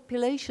need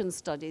population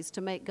studies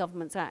to make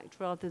governments act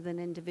rather than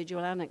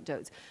individual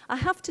anecdotes. I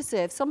have to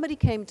say, if somebody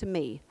came to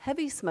me,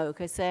 heavy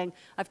smoker, saying,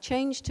 I've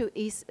changed to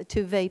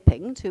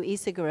vaping, to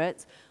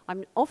e-cigarettes,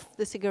 I'm off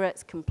the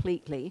cigarettes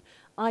completely,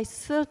 I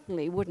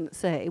certainly wouldn't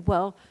say,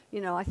 well,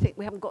 you know, I think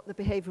we haven't got the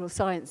behavioral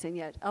science in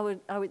yet. I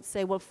would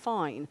say, well,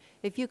 fine,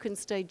 if you can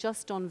stay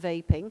just on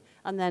vaping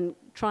and then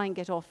try and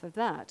get off of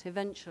that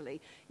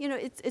eventually. You know,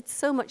 it's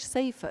so much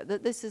safer.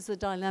 That this is the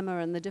dilemma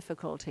and the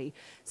difficulty.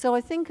 So I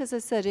think, as I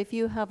said, if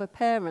you have a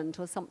parent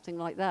or something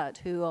like that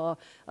who are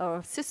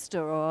a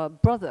sister or a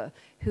brother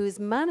who has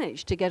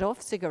managed to get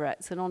off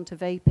cigarettes and onto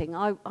vaping,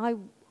 I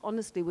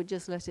honestly would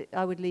just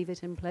I would leave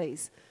it in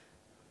place.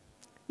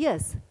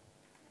 Yes?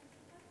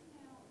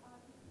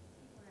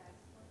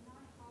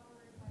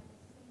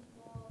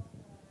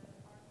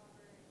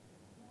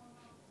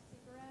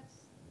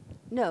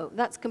 No,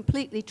 that's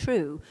completely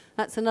true.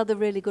 That's another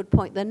really good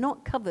point. They're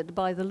not covered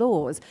by the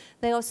laws.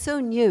 They are so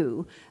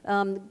new.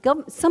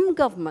 Some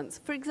governments,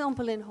 for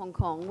example, in Hong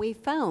Kong, we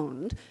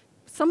found,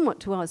 somewhat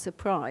to our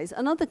surprise,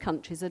 and other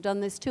countries have done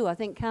this too, I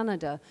think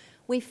Canada,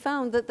 we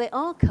found that they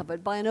are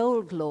covered by an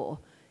old law.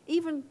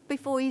 Even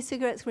before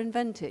e-cigarettes were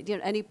invented, you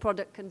know, any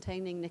product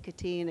containing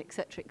nicotine, et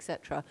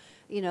cetera,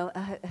 you know,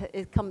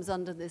 it comes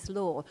under this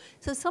law.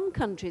 So some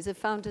countries have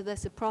found to their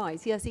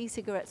surprise, yes,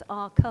 e-cigarettes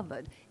are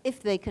covered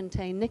if they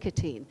contain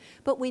nicotine,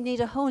 but we need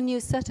a whole new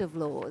set of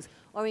laws,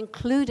 or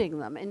including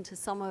them into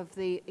some of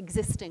the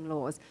existing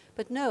laws.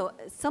 But no,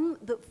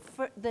 the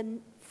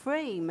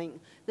framing,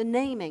 the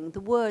naming, the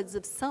words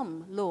of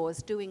some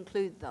laws do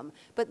include them,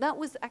 but that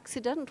was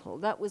accidental.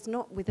 That was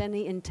not with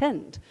any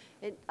intent.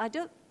 I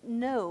don't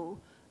know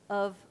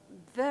of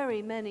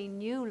very many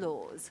new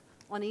laws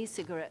on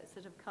e-cigarettes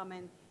that have come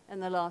in in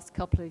the last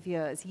couple of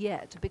years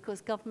yet,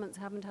 because governments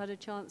haven't had a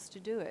chance to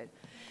do it.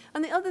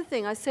 And the other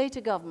thing I say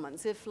to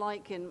governments, if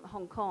like in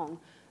Hong Kong,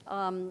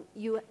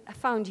 you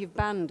found you've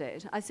banned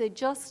it, I say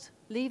just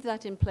leave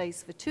that in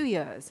place for 2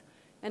 years.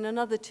 In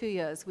another 2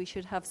 years, we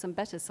should have some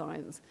better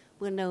science.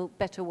 We'll know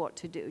better what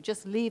to do.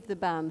 Just leave the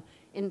ban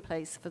in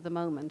place for the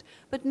moment.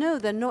 But no,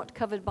 they're not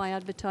covered by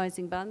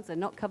advertising bans. They're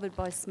not covered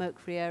by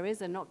smoke-free areas.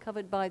 They're not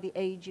covered by the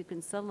age you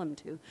can sell them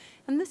to.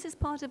 And this is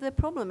part of their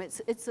problem.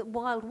 It's a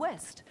Wild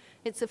West.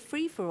 It's a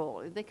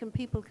free-for-all.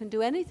 People can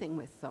do anything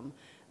with them.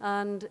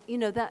 And, you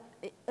know, that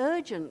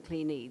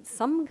urgently needs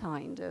some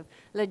kind of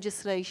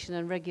legislation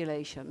and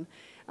regulation.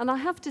 And I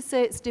have to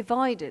say it's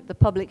divided the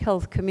public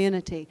health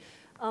community.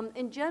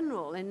 In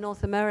general, in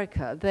North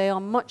America, they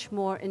are much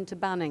more into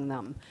banning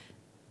them.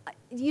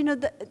 You know,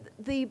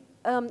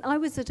 I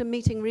was at a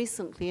meeting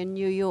recently in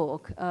New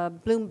York,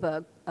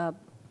 Bloomberg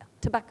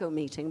tobacco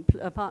meeting,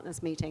 a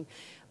partners meeting,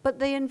 but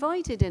they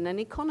invited in an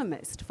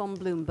economist from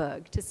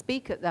Bloomberg to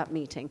speak at that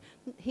meeting.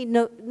 He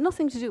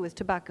nothing to do with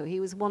tobacco. He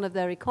was one of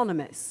their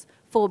economists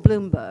for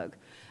Bloomberg.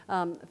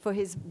 For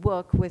his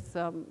work with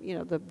you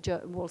know,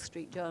 the Wall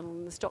Street Journal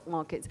and the stock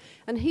markets.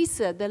 And he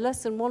said they're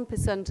less than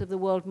 1% of the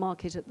world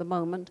market at the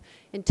moment.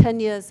 In 10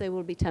 years, they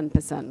will be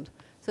 10%.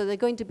 So they're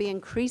going to be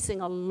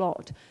increasing a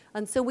lot.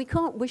 And so we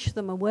can't wish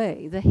them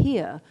away. They're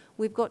here.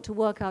 We've got to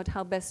work out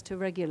how best to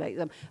regulate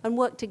them and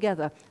work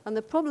together. And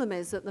the problem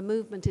is that the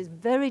movement is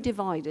very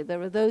divided.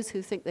 There are those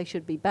who think they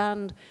should be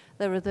banned.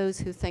 There are those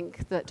who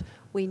think that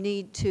we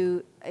need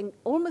to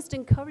almost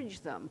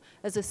encourage them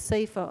as a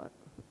safer,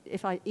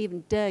 if I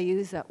even dare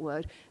use that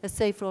word, a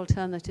safer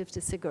alternative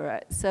to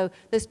cigarettes. So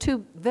there's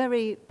two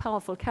very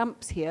powerful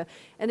camps here.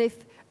 And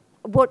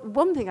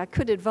one thing I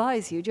could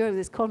advise you during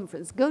this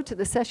conference, go to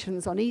the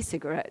sessions on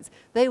e-cigarettes.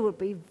 They will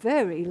be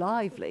very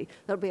lively.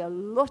 There'll be a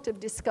lot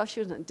of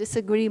discussion and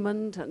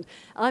disagreement. And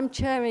I'm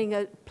chairing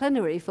a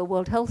plenary for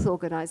World Health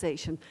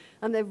Organization,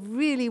 and they're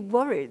really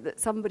worried that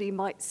somebody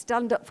might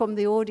stand up from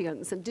the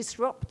audience and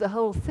disrupt the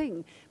whole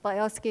thing by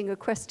asking a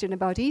question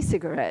about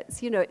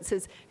e-cigarettes. You know, it's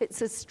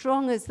as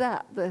strong as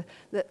that,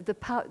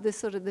 the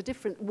sort of the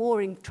different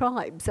warring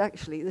tribes,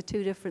 actually, the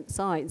two different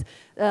sides.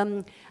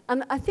 And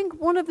I think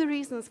one of the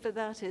reasons for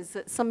that is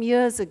that some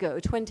years ago,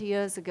 20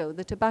 years ago,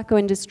 the tobacco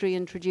industry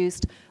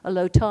introduced a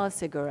low-tar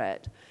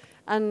cigarette.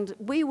 And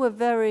we were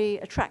very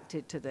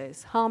attracted to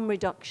this, harm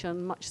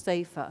reduction, much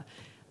safer.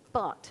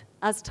 But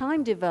as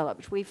time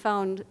developed, we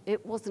found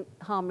it wasn't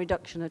harm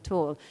reduction at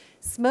all.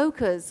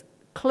 Smokers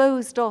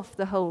closed off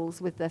the holes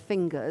with their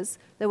fingers.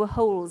 There were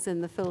holes in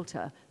the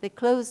filter. They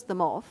closed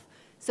them off,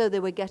 so they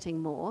were getting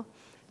more.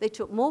 They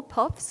took more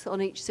puffs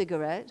on each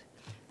cigarette.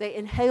 They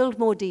inhaled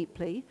more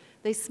deeply.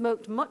 They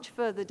smoked much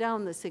further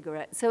down the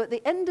cigarette. So at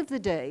the end of the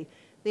day,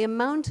 the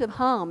amount of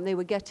harm they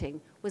were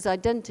getting was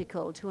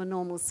identical to a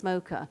normal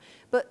smoker.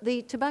 But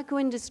the tobacco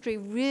industry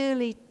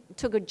really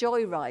took a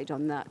joyride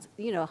on that.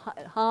 You know,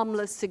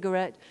 harmless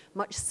cigarette,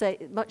 much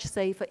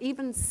safer,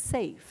 even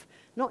safe.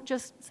 Not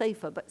just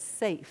safer, but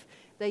safe.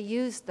 They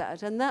used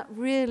that. And that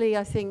really,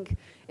 I think,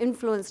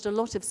 influenced a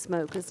lot of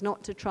smokers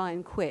not to try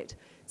and quit.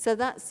 So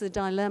that's the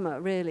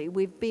dilemma, really.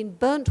 We've been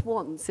burnt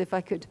once, if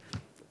I could.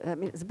 I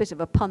mean, it's a bit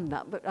of a pun,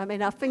 that, but I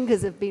mean, our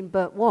fingers have been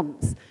burnt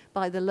once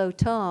by the low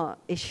tar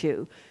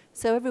issue.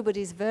 So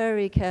everybody's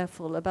very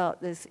careful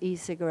about this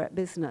e-cigarette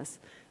business.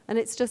 And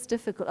it's just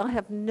difficult. I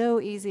have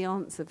no easy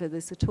answer for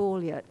this at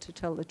all yet, to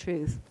tell the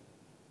truth.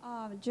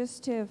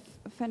 Just to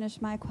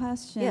finish my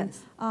question,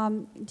 yes.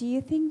 Do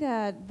you think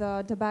that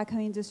the tobacco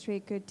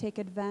industry could take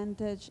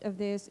advantage of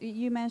this?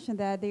 You mentioned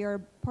that they are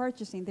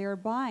purchasing, they are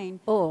buying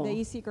the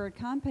e-cigarette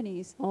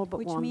companies,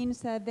 which means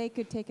that they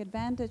could take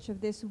advantage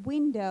of this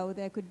window.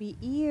 There could be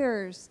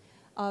years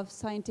of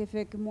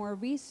scientific more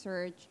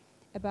research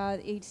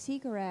about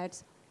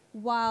e-cigarettes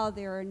while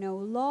there are no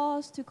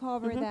laws to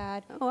cover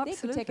that. Oh, they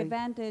could take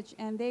advantage,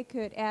 and they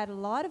could add a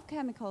lot of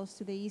chemicals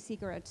to the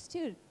e-cigarettes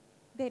too.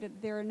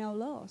 There are no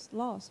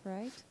laws,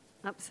 right?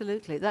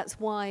 Absolutely. That's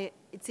why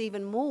it's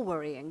even more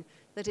worrying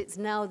that it's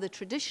now the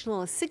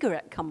traditional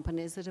cigarette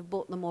companies that have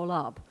bought them all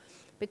up.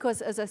 Because,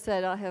 as I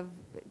said, I have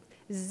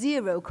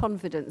zero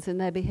confidence in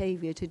their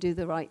behavior to do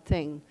the right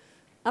thing.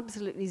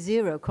 Absolutely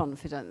zero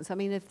confidence. I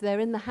mean, if they're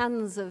in the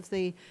hands of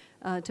the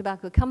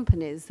tobacco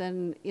companies,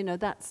 then, you know,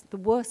 that's the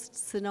worst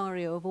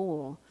scenario of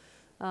all.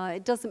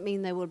 It doesn't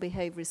mean they will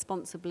behave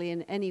responsibly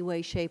in any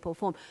way, shape, or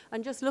form.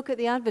 And just look at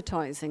the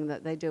advertising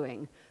that they're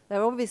doing.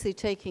 They're obviously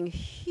taking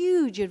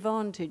huge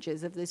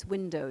advantages of this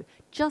window,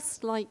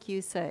 just like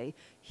you say,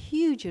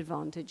 huge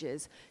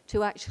advantages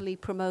to actually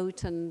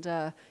promote and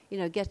you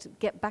know,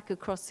 get back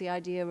across the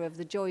idea of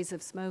the joys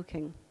of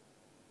smoking.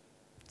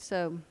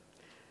 So,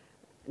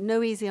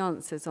 no easy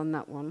answers on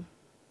that one.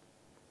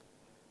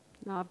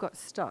 No, I've got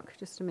stuck.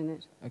 Just a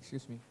minute.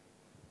 Excuse me.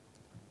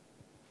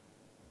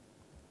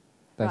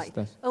 Right.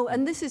 Oh,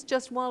 and this is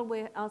just, while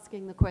we're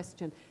asking the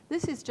question,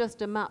 this is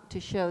just a map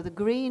to show the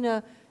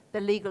greener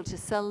they're legal to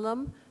sell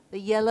them, The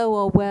yellow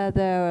are where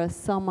there are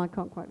some, I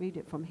can't quite read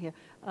it from here,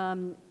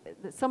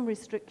 some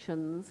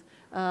restrictions,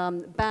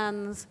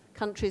 bans,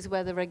 countries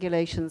where the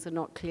regulations are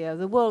not clear.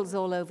 The world's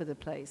all over the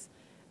place.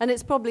 And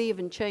it's probably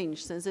even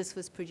changed since this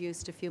was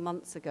produced a few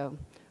months ago.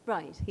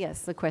 Right,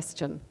 yes, the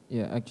question.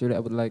 Yeah, actually I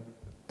would like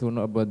to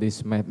know about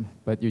this map,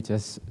 but you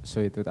just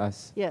show it with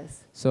us.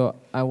 Yes. So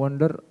I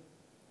wonder,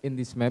 in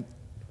this map,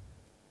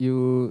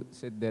 you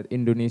said that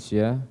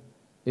Indonesia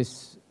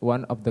is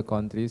one of the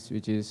countries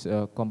which is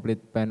a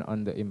complete ban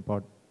on the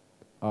import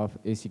of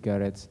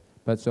e-cigarettes.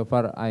 But so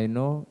far I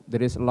know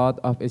there is a lot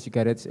of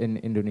e-cigarettes in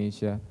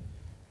Indonesia.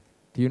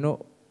 Do you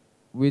know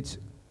which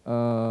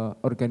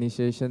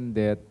organization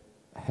that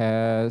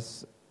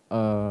has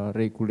a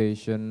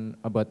regulation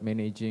about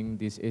managing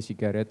this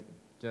e-cigarette?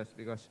 Just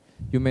because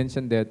you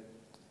mentioned that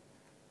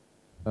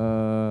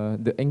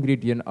the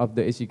ingredient of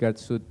the e-cigarette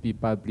should be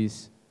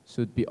published,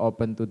 should be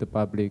open to the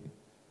public.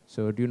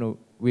 So do you know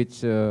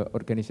which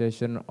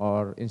organization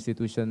or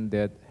institution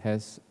that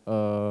has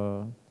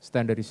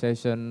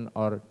standardization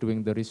or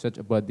doing the research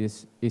about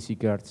these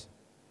e-cigarettes?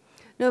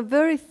 Now,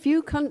 very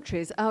few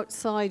countries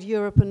outside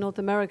Europe and North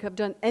America have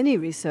done any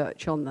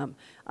research on them.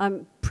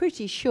 I'm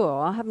pretty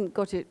sure, I haven't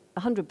got it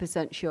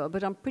 100% sure,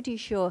 but I'm pretty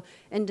sure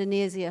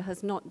Indonesia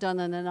has not done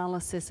an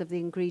analysis of the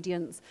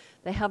ingredients.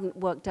 They haven't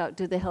worked out,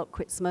 do they help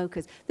quit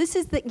smokers? This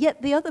is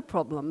yet the other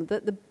problem,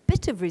 that the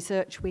bit of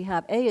research we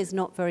have, A, is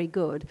not very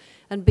good,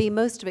 and B,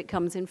 most of it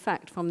comes, in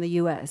fact, from the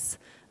US.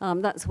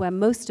 That's where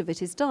most of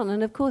it is done.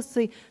 And of course,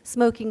 the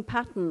smoking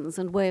patterns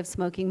and way of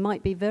smoking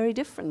might be very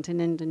different in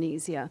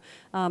Indonesia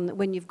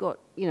when you've got,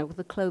 you know,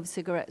 the clove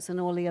cigarettes and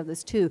all the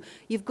others too.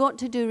 You've got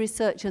to do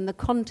research in the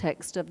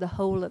context of the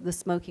whole of the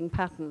smoking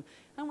pattern.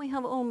 And we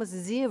have almost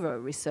zero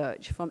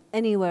research from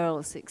anywhere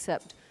else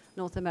except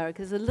North America.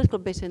 There's a little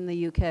bit in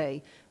the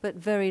UK, but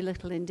very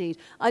little indeed.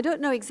 I don't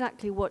know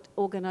exactly what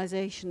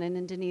organization in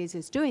Indonesia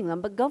is doing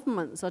them, but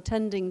governments are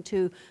tending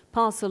to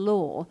pass a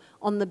law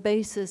on the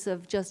basis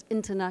of just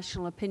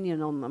international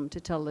opinion on them,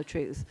 to tell the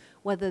truth.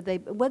 Whether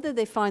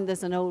they find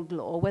there's an old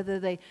law, whether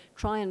they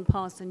try and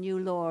pass a new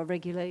law or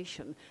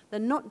regulation, they're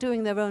not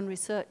doing their own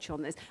research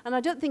on this. And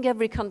I don't think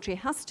every country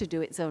has to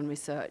do its own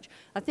research.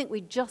 I think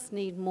we just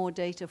need more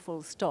data,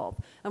 full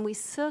stop. And we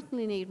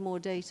certainly need more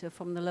data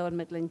from the low and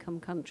middle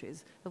income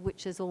countries, of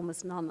which there's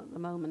almost none at the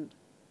moment.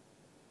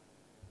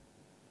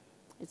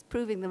 It's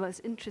proving the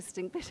most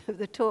interesting bit of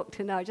the talk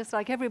tonight. Just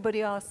like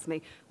everybody asks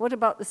me, what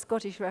about the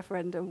Scottish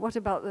referendum? What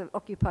about the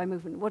Occupy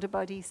movement? What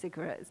about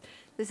e-cigarettes?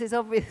 This is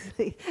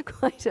obviously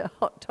quite a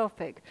hot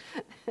topic.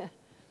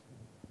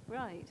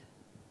 Right.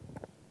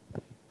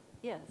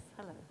 Yes,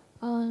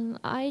 hello.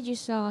 I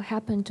just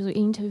happened to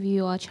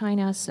interview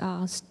China's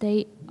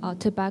state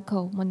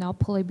tobacco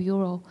monopoly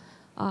bureau,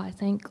 I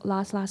think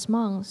last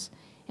month.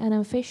 And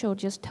an official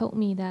just told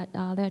me that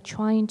they're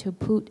trying to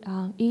put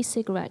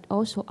e-cigarette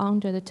also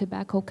under the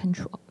tobacco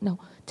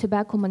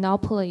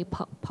monopoly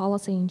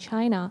policy in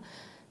China.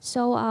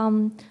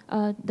 So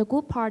the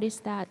good part is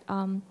that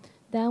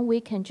then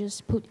we can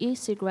just put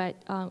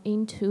e-cigarette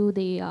into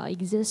the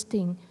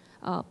existing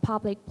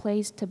public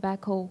place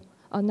tobacco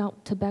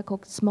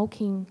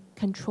smoking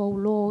control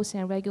laws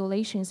and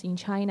regulations in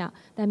China.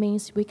 That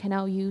means we can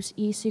now use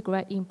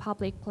e-cigarette in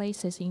public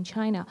places in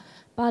China.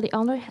 But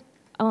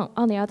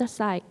on the other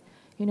side,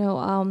 you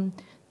know,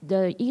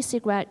 the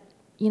e-cigarette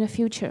in the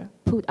future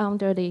put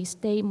under the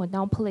state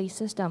monopoly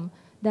system,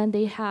 then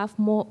they have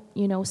more,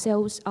 you know,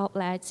 sales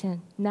outlets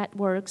and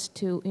networks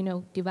to, you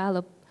know,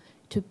 develop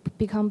to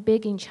become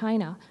big in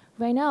China.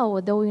 Right now,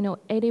 although, you know,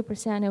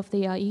 80% of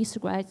the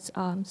e-cigarettes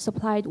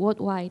supplied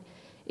worldwide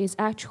is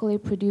actually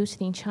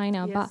produced in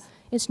China, yes, but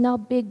it's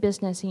not big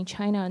business in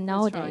China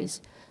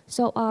nowadays. Right.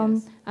 So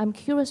yes, I'm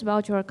curious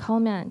about your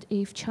comment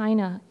if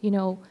China, you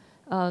know,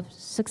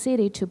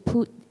 succeeded to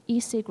put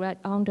e-cigarette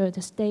under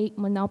the state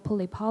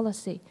monopoly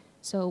policy.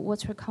 So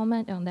what's your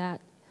comment on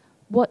that?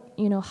 What,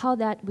 you know, how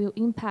that will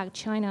impact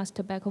China's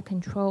tobacco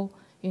control,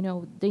 you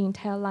know, the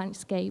entire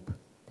landscape?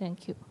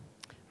 Thank you.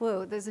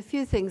 Well, there's a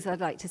few things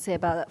I'd like to say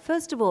about that.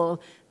 First of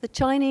all, the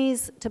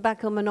Chinese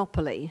tobacco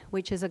monopoly,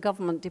 which is a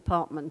government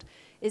department,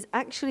 is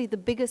actually the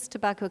biggest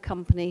tobacco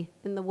company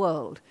in the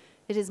world.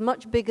 It is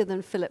much bigger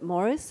than Philip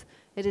Morris.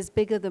 It is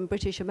bigger than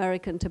British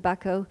American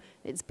Tobacco.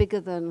 It's bigger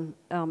than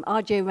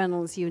R.J.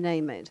 Reynolds, you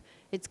name it.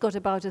 It's got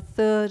about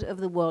 1/3 of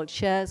the world's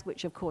shares,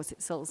 which of course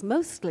it sells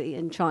mostly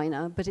in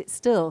China, but it's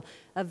still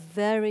a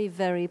very,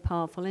 very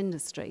powerful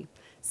industry.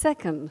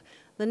 Second,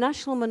 the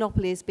national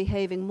monopoly is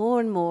behaving more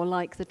and more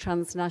like the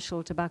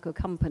transnational tobacco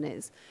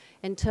companies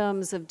in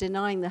terms of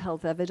denying the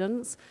health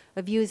evidence,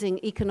 of using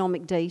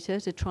economic data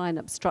to try and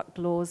obstruct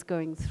laws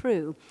going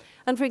through.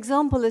 And for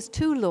example, there's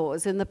 2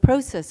 laws in the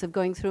process of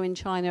going through in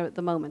China at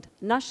the moment,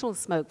 national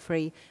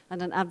smoke-free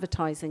and an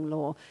advertising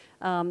law.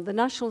 The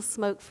national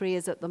smoke-free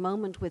is at the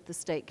moment with the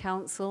State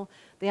Council.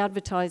 The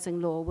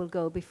advertising law will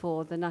go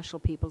before the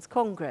National People's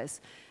Congress.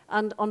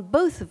 And on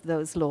both of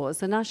those laws,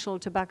 the national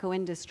tobacco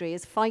industry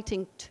is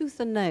fighting tooth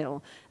and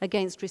nail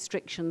against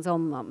restrictions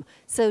on them.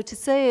 So to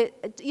say,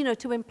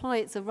 to imply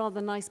it's a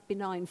rather nice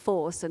benign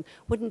force and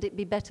wouldn't it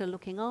be better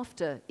looking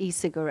after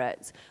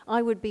e-cigarettes,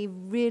 I would be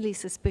really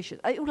suspicious.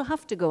 It will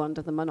have to go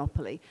under the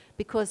monopoly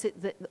because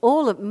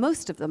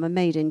most of them are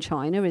made in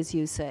China, as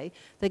you say.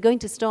 They're going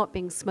to start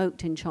being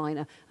smoked in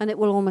China, and it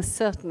will almost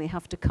certainly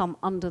have to come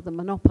under the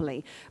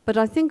monopoly. But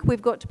I think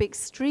we've got to be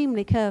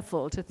extremely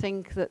careful to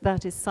think that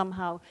that is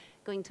somehow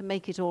going to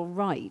make it all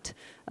right.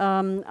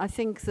 I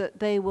think that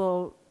they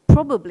will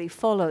probably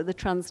follow the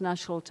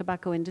transnational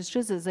tobacco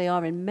industries, as they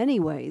are in many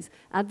ways,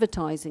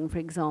 advertising, for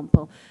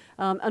example.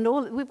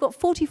 We've got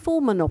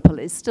 44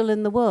 monopolies still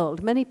in the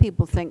world. Many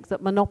people think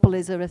that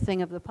monopolies are a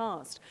thing of the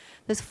past.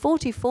 There's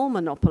 44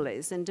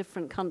 monopolies in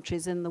different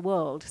countries in the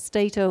world,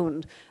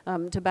 state-owned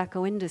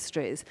tobacco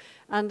industries.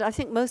 And I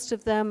think most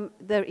of them,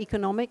 they're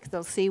economic.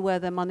 They'll see where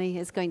their money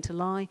is going to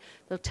lie.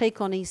 They'll take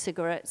on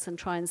e-cigarettes and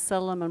try and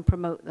sell them and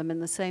promote them in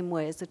the same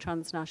way as the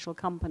transnational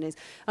companies.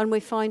 And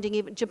we're finding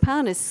even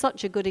Japan is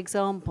such a good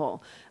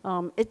example.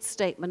 Its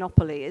state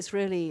monopoly is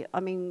really,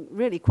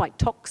 really quite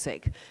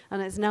toxic, and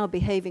it's now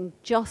behaving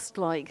just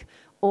like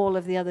all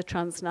of the other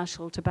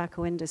transnational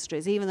tobacco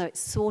industries, even though it's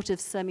sort of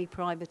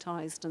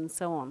semi-privatized and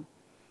so on.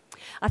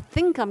 I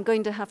think I'm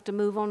going to have to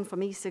move on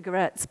from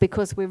e-cigarettes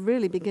because we're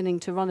really beginning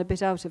to run a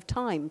bit out of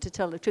time, to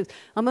tell the truth.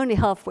 I'm only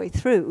halfway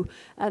through,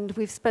 and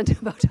we've spent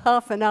about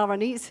half an hour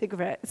on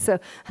e-cigarettes, so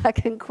I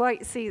can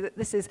quite see that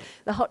this is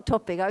the hot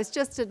topic. I was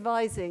just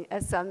advising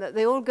Sam that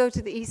they all go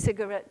to the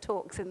e-cigarette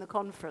talks in the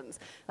conference.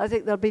 I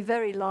think there'll be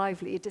very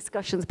lively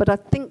discussions, but I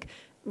think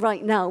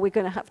right now we're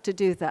going to have to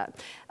do that.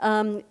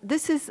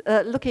 This is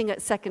looking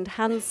at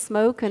second-hand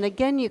smoke, and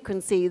again you can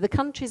see the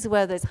countries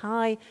where there's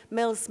high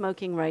male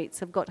smoking rates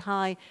have got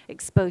high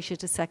exposure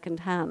to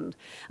second-hand.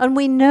 And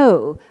we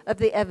know of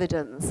the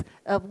evidence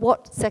of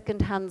what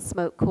second-hand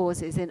smoke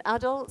causes in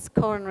adults: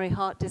 coronary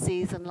heart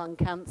disease and lung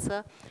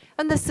cancer,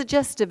 and there's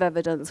suggestive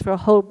evidence for a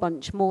whole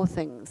bunch more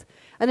things.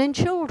 And in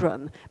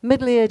children,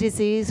 middle ear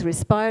disease,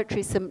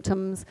 respiratory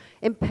symptoms,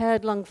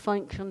 impaired lung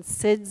function,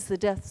 SIDS, the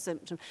death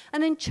symptom.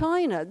 And in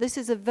China, this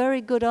is a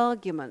very good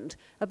argument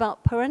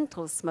about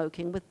parental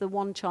smoking with the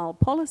one-child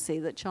policy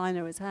that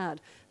China has had.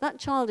 That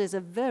child is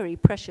a very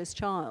precious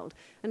child.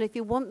 And if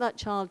you want that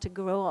child to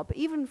grow up,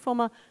 even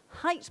from a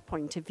height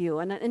point of view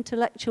and an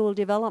intellectual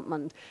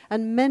development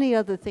and many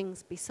other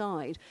things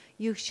beside,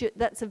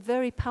 that's a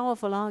very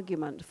powerful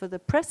argument for the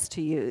press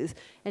to use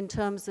in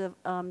terms of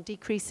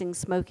decreasing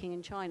smoking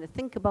in China.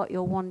 Think about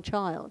your one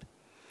child.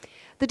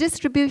 The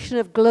distribution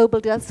of global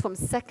deaths from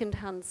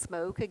second-hand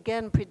smoke,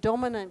 again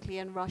predominantly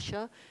in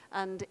Russia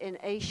and in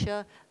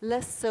Asia,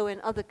 less so in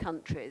other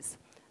countries,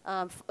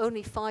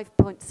 only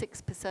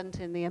 5.6%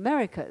 in the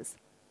Americas.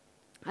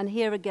 And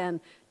here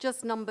again,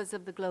 just numbers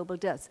of the global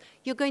deaths.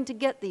 You're going to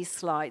get these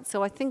slides,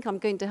 so I think I'm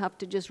going to have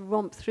to just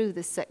romp through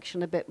this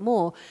section a bit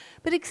more.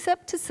 But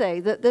except to say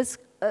that there's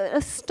an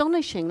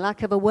astonishing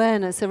lack of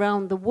awareness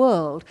around the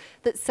world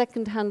that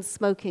second-hand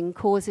smoking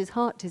causes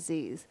heart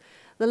disease.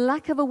 The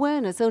lack of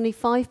awareness, only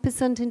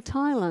 5% in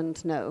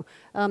Thailand know,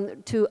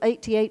 to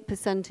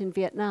 88% in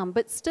Vietnam.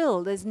 But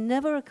still, there's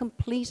never a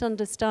complete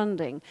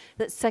understanding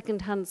that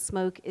second-hand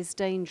smoke is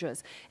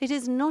dangerous. It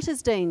is not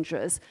as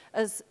dangerous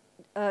as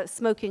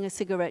smoking a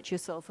cigarette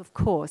yourself, of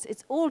course.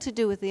 It's all to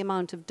do with the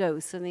amount of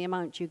dose and the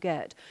amount you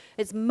get.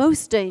 It's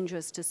most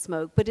dangerous to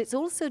smoke, but it's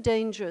also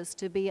dangerous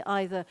to be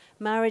either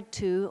married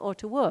to or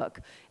to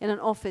work in an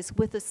office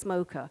with a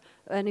smoker,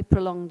 any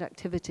prolonged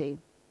activity.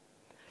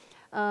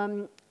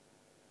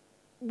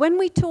 When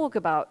we talk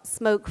about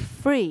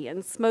smoke-free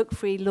and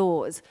smoke-free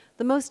laws,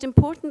 the most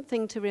important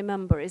thing to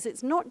remember is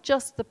it's not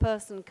just the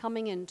person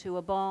coming into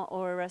a bar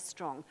or a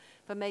restaurant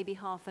for maybe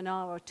half an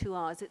hour or 2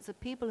 hours. It's the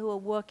people who are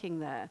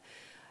working there.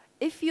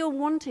 If you're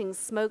wanting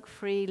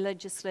smoke-free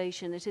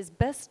legislation, it is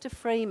best to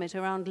frame it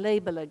around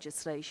labor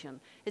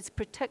legislation. It's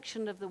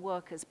protection of the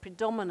workers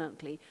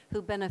predominantly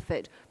who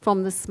benefit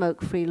from the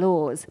smoke-free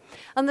laws.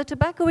 And the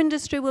tobacco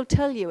industry will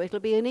tell you it'll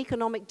be an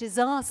economic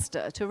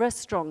disaster to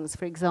restaurants,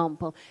 for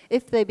example,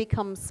 if they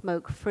become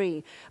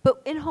smoke-free.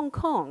 But in Hong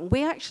Kong,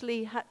 we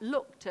actually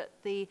looked at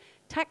the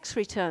tax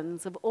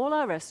returns of all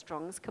our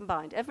restaurants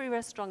combined, every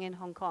restaurant in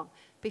Hong Kong,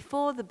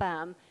 before the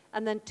ban,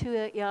 and then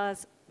 2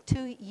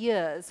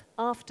 years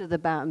after the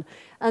ban,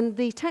 and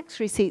the tax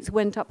receipts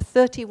went up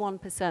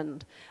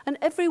 31%. And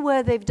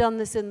everywhere they've done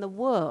this in the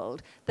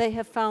world, they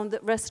have found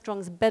that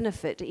restaurants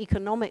benefit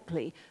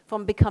economically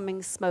from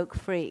becoming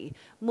smoke-free.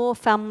 More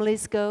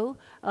families go,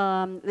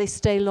 they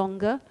stay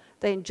longer,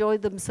 they enjoy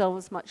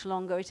themselves much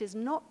longer. It is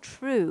not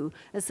true,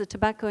 as the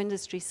tobacco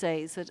industry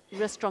says, that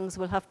restaurants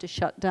will have to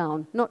shut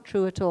down. Not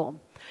true at all.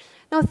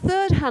 Now,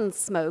 third-hand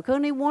smoke,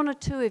 only 1 or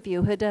 2 of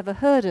you had ever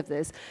heard of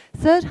this.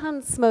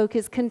 Third-hand smoke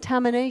is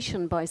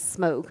contamination by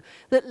smoke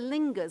that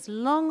lingers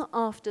long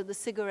after the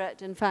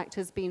cigarette, in fact,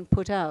 has been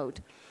put out.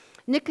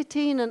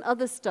 Nicotine and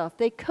other stuff,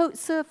 they coat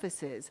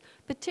surfaces,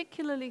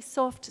 particularly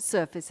soft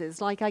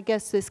surfaces, like, I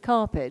guess, this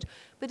carpet,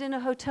 but in a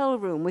hotel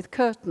room with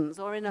curtains,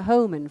 or in a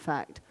home, in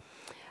fact.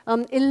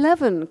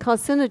 11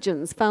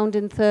 carcinogens found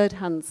in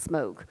third-hand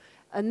smoke,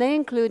 and they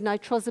include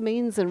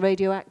nitrosamines and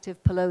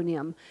radioactive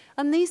polonium.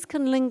 And these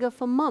can linger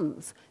for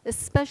months,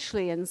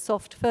 especially in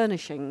soft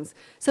furnishings.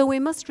 So we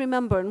must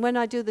remember, and when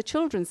I do the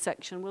children's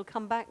section, we'll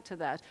come back to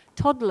that,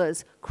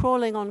 toddlers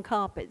crawling on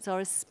carpets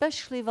are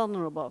especially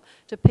vulnerable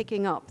to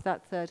picking up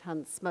that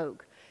third-hand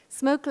smoke.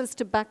 Smokeless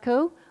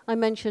tobacco, I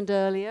mentioned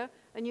earlier,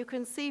 and you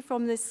can see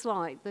from this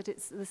slide that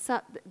it's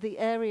the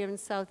area in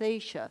South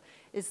Asia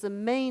is the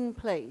main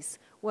place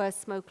where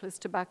smokeless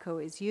tobacco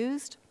is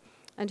used.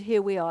 And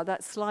here we are,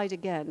 that slide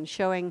again,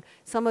 showing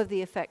some of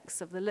the effects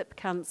of the lip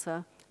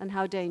cancer and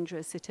how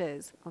dangerous it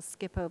is. I'll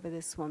skip over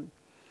this one.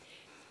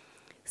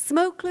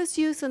 Smokeless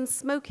use and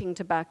smoking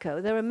tobacco.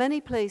 There are many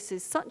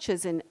places, such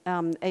as in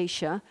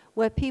Asia,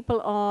 where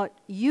people are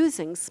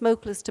using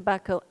smokeless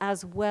tobacco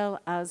as well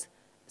as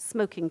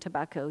smoking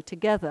tobacco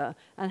together,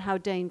 and how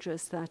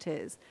dangerous that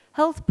is.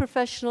 Health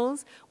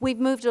professionals, we've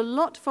moved a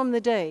lot from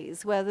the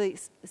days where the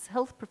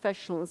health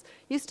professionals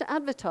used to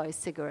advertise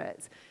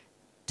cigarettes.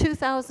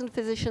 2,000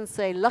 physicians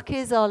say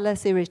Luckies are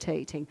less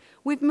irritating.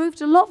 We've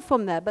moved a lot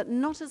from there, but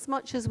not as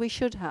much as we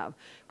should have.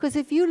 Because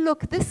if you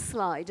look, this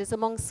slide is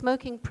among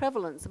smoking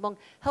prevalence among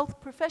health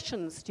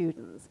profession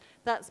students.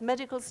 That's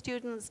medical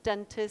students,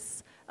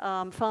 dentists,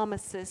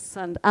 pharmacists,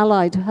 and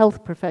allied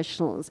health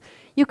professionals.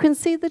 You can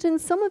see that in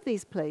some of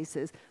these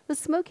places, the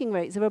smoking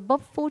rates are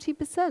above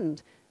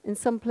 40%. In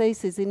some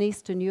places in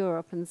Eastern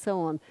Europe and so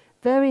on,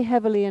 very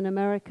heavily in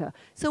America.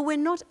 So we're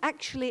not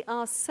actually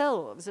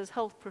ourselves as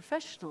health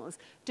professionals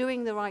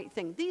doing the right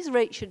thing. These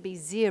rates should be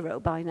 0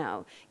 by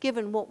now,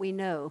 given what we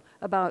know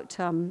about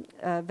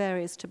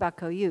various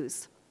tobacco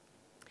use.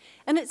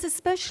 And it's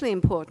especially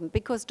important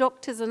because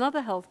doctors and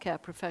other healthcare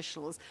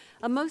professionals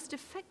are most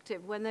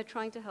effective when they're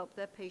trying to help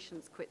their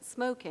patients quit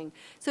smoking.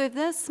 So if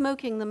they're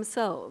smoking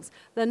themselves,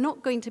 they're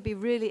not going to be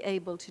really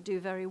able to do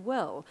very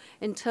well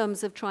in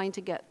terms of trying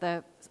to get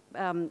their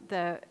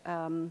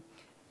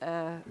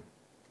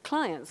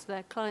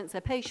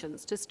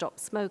patients to stop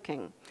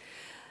smoking.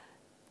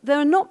 There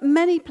are not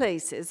many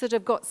places that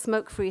have got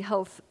smoke-free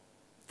health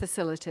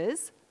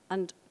facilities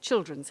and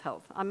children's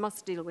health. I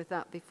must deal with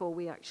that before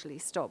we actually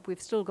stop.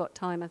 We've still got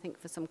time, I think,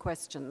 for some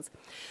questions.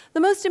 The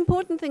most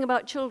important thing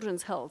about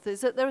children's health is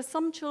that there are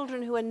some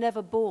children who are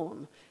never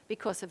born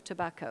because of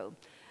tobacco.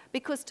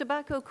 Because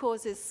tobacco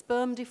causes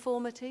sperm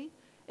deformity,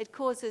 it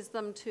causes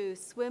them to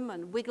swim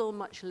and wiggle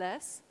much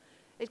less,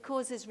 it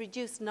causes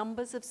reduced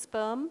numbers of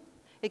sperm,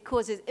 it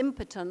causes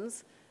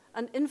impotence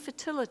and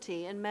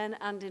infertility in men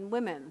and in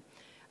women.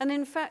 And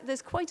in fact,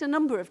 there's quite a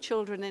number of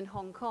children in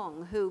Hong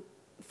Kong who,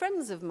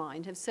 friends of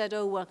mine, have said,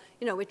 oh, well,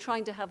 you know, we're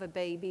trying to have a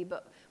baby,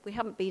 but we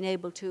haven't been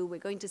able to. We're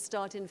going to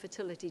start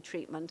infertility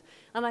treatment.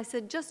 And I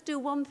said, just do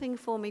one thing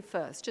for me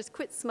first. Just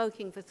quit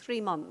smoking for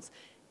 3 months.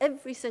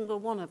 Every single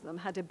one of them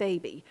had a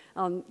baby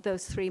on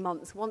those 3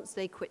 months once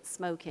they quit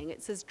smoking.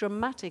 It's as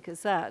dramatic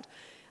as that.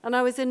 And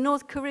I was in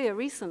North Korea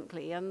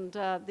recently, and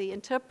the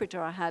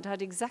interpreter I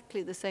had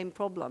exactly the same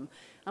problem.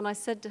 And I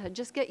said to her,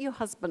 just get your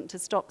husband to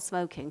stop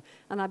smoking,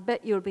 and I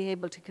bet you'll be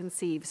able to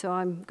conceive. So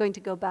I'm going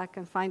to go back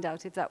and find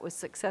out if that was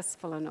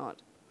successful or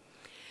not.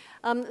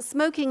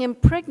 Smoking in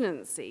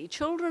pregnancy.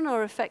 Children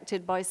are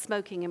affected by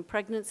smoking in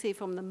pregnancy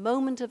from the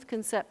moment of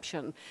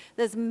conception.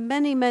 There's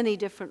many, many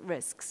different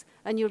risks,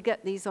 and you'll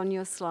get these on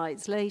your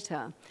slides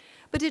later.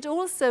 But it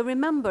also,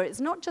 remember, it's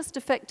not just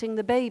affecting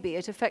the baby,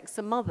 it affects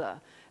the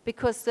mother,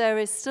 because there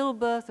is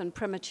stillbirth and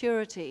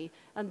prematurity,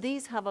 and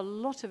these have a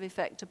lot of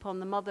effect upon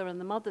the mother and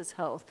the mother's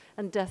health,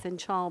 and death in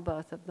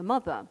childbirth of the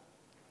mother.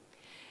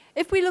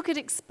 If we look at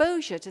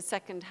exposure to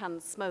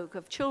secondhand smoke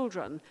of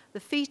children, the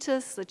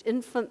fetus, the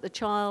infant, the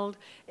child,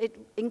 it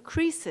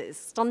increases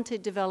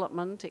stunted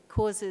development, it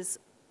causes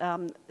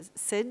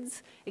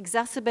SIDS,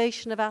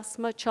 exacerbation of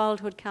asthma,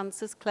 childhood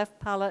cancers, cleft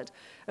palate,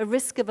 a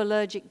risk of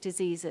allergic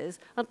diseases,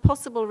 and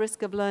possible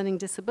risk of learning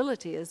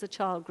disability as the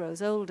child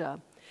grows older.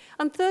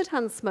 And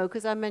third-hand smoke,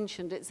 as I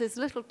mentioned, it's this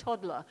little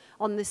toddler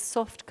on this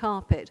soft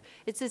carpet.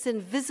 It's this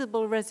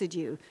invisible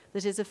residue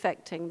that is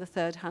affecting the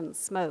third-hand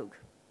smoke.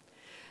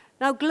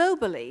 Now,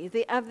 globally,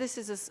 this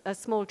is a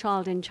small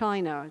child in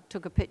China I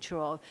took a picture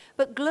of,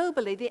 but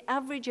globally, the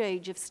average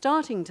age of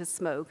starting to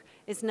smoke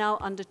is now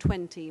under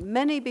 20,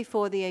 many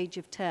before the age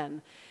of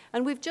 10.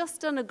 And we've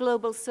just done a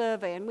global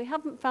survey, and we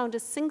haven't found a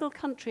single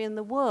country in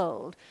the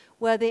world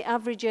where the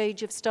average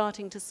age of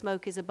starting to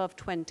smoke is above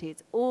 20.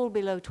 It's all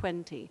below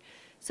 20.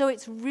 So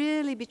it's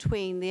really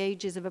between the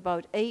ages of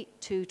about 8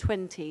 to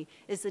 20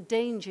 is the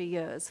danger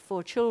years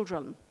for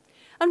children.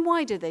 And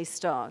why do they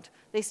start?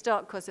 They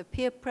start because of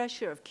peer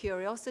pressure, of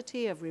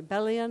curiosity, of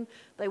rebellion.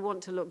 They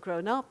want to look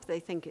grown up.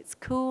 They think it's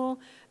cool.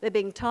 They're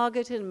being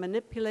targeted and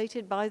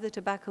manipulated by the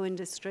tobacco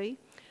industry.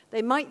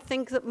 They might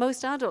think that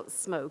most adults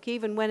smoke,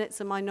 even when it's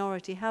a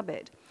minority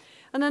habit.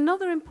 And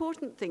another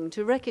important thing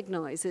to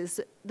recognize is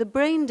that the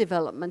brain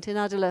development in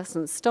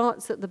adolescence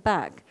starts at the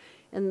back,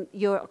 in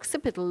your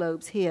occipital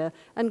lobes here,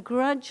 and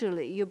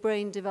gradually your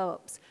brain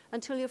develops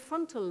until your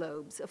frontal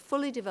lobes are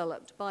fully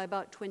developed by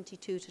about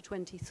 22 to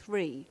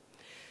 23.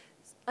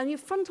 And your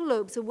frontal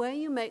lobes are where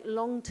you make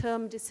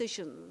long-term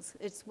decisions.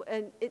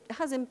 And it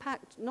has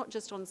impact not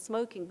just on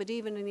smoking, but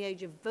even in the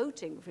age of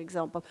voting, for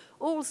example,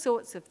 all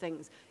sorts of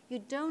things. You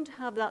don't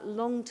have that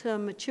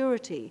long-term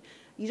maturity.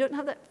 You don't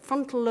have that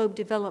frontal lobe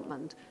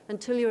development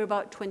until you're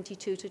about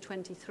 22 to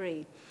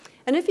 23.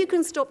 And if you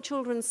can stop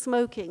children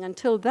smoking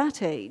until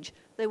that age,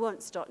 they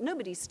won't start.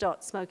 Nobody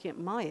starts smoking at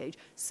my age.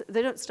 So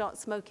they don't start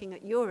smoking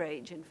at your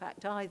age, in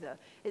fact, either.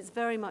 It's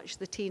very much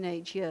the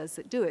teenage years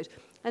that do it.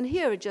 And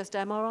here are just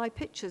MRI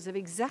pictures of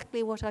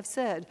exactly what I've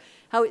said,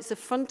 how it's the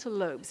frontal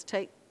lobes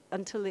take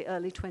until the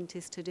early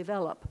 20s to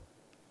develop.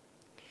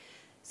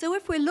 So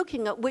if we're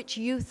looking at which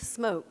youth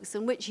smokes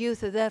and which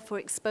youth are therefore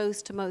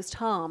exposed to most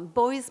harm,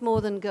 boys more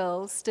than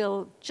girls,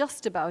 still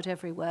just about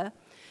everywhere.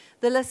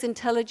 They're less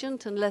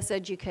intelligent and less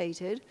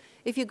educated.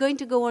 If you're going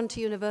to go on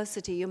to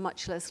university, you're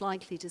much less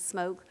likely to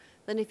smoke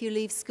than if you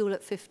leave school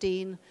at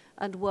 15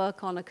 and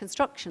work on a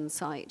construction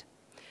site.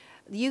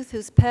 The youth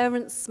whose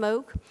parents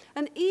smoke,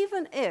 and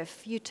even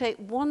if you take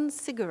one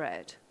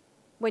cigarette,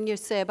 when you're,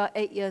 say, about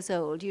 8 years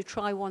old, you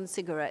try one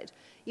cigarette,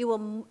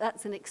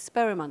 that's an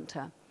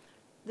experimenter.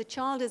 The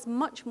child is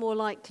much more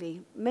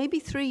likely,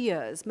 maybe 3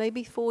 years,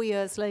 maybe 4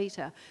 years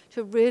later,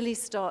 to really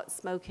start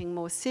smoking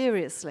more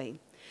seriously.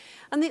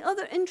 And the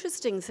other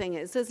interesting thing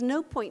is there's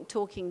no point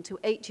talking to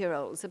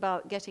 8-year-olds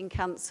about getting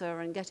cancer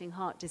and getting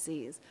heart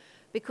disease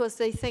because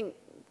they think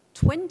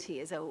 20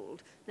 is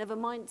old, never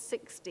mind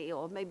 60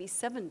 or maybe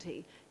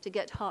 70 to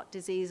get heart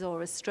disease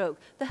or a stroke.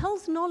 The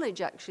health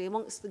knowledge actually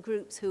amongst the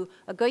groups who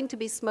are going to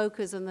be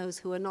smokers and those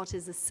who are not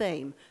is the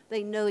same.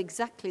 They know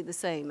exactly the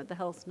same at the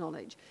health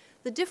knowledge.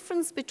 The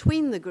difference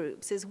between the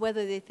groups is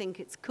whether they think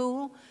it's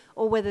cool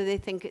or whether they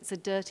think it's a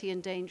dirty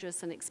and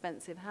dangerous and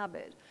expensive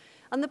habit.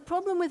 And the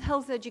problem with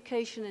health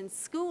education in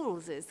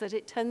schools is that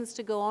it tends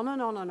to go on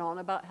and on and on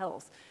about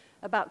health,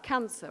 about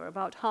cancer,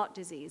 about heart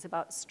disease,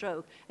 about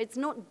stroke. It's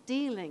not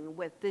dealing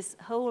with this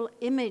whole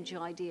image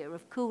idea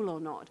of cool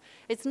or not.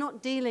 It's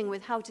not dealing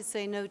with how to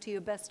say no to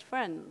your best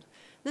friend.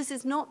 This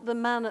is not the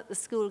man at the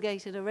school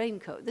gate in a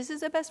raincoat. This is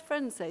their best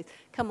friend says,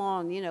 come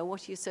on, you know,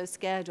 what are you so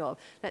scared of?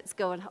 Let's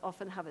go and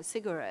off and have a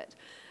cigarette.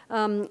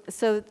 And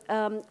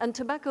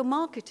tobacco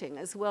marketing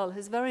as well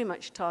has very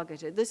much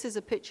targeted. This is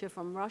a picture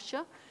from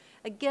Russia.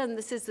 Again,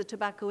 this is the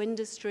tobacco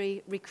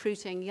industry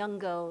recruiting young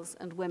girls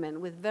and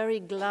women with very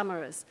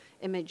glamorous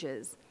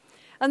images.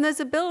 And there's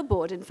a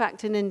billboard, in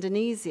fact, in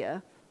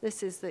Indonesia.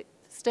 This is the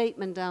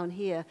statement down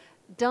here.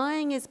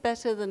 Dying is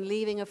better than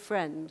leaving a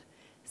friend.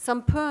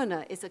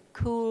 Sampurna is a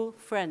cool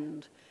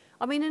friend.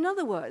 I mean, in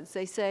other words,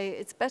 they say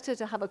it's better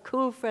to have a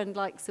cool friend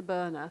like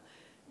Sampurna,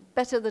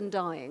 better than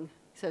dying,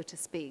 so to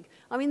speak.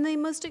 I mean, the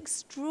most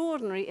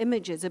extraordinary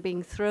images are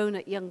being thrown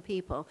at young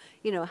people.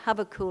 You know, have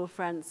a cool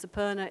friend.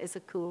 Sampurna is a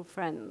cool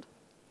friend.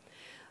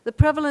 The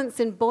prevalence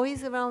in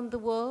boys around the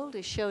world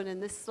is shown in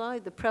this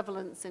slide, the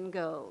prevalence in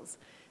girls.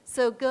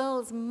 So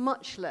girls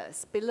much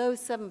less, below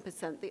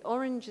 7%. The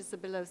oranges are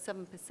below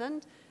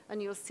 7%,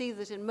 and you'll see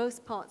that in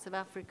most parts of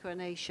Africa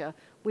and Asia,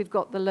 we've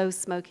got the low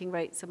smoking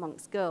rates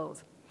amongst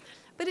girls.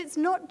 But it's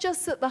not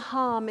just that the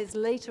harm is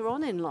later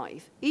on in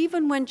life.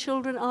 Even when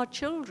children are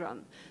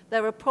children,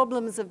 there are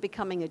problems of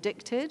becoming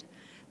addicted.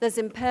 There's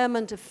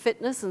impairment of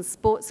fitness and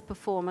sports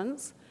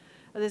performance.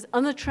 There's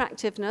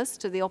unattractiveness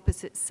to the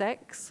opposite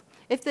sex.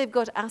 If they've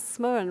got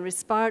asthma and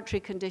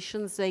respiratory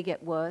conditions, they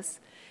get worse.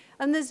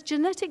 And there's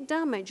genetic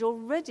damage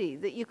already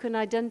that you can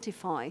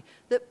identify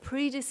that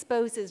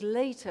predisposes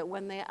later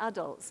when they're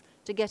adults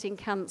to getting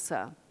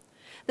cancer.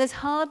 There's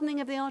hardening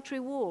of the artery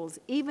walls,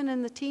 even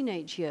in the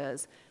teenage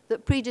years,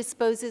 that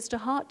predisposes to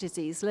heart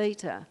disease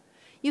later.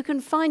 You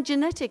can find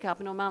genetic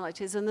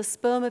abnormalities in the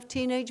sperm of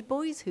teenage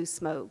boys who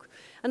smoke.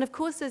 And of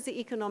course, there's the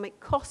economic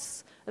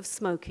costs of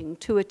smoking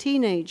to a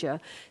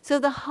teenager. So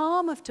the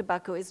harm of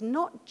tobacco is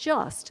not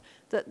just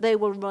that they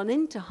will run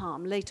into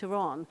harm later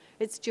on,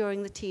 it's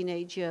during the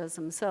teenage years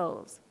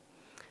themselves.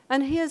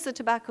 And here's the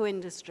tobacco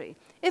industry.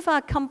 If our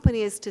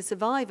company is to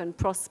survive and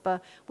prosper,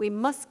 we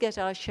must get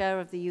our share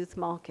of the youth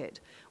market.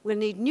 We'll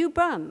need new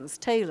brands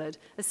tailored,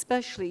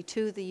 especially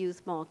to the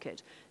youth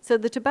market. So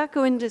the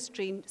tobacco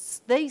industry,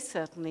 they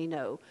certainly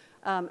know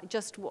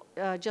just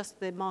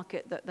the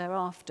market that they're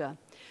after.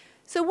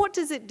 So what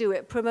does it do?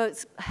 It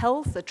promotes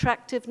health,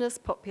 attractiveness,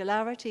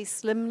 popularity,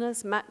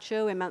 slimness,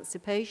 macho,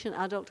 emancipation,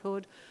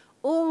 adulthood,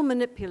 all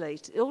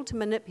to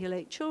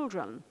manipulate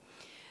children.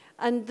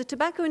 And the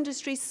tobacco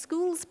industry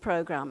schools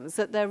programs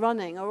that they're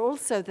running are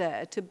also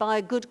there to buy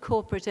a good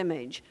corporate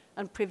image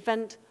and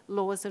prevent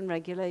laws and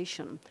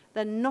regulation.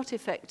 They're not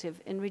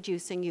effective in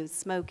reducing youth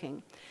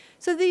smoking.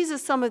 So these are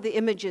some of the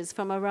images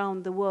from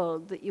around the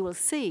world that you will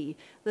see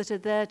that are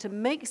there to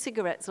make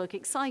cigarettes look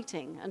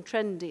exciting and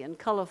trendy and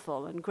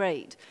colorful and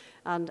great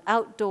and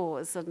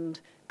outdoors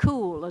and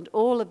cool and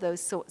all of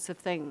those sorts of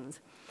things.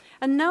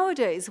 And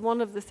nowadays, one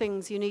of the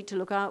things you need to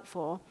look out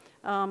for,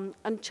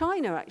 and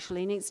China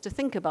actually needs to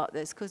think about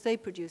this because they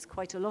produce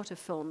quite a lot of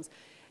films,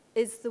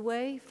 is the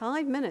way,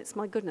 5 minutes,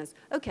 my goodness.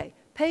 Okay,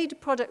 paid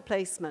product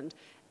placement.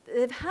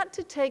 they've had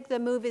to take their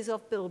movies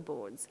off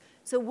billboards.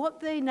 So what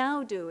they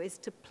now do is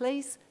to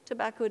place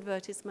tobacco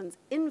advertisements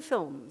in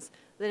films.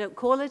 They don't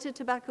call it a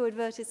tobacco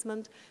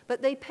advertisement,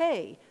 but they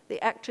pay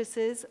the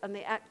actresses and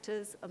the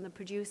actors and the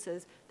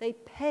producers. They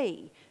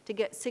pay to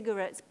get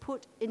cigarettes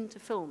put into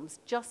films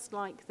just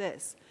like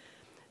this.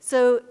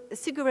 So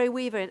Sigourney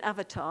Weaver in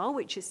Avatar,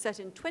 which is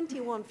set in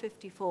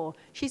 2154,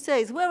 she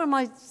says, "Where are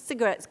my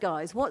cigarettes,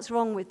 guys? What's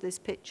wrong with this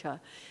picture?"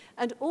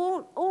 And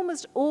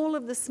almost all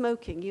of the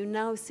smoking you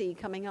now see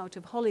coming out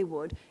of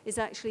Hollywood is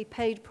actually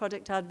paid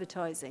product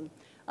advertising.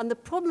 And the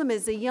problem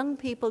is the young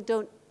people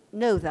don't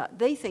know that.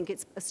 They think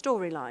it's a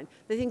storyline.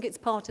 They think it's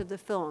part of the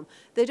film.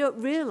 They don't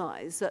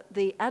realize that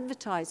the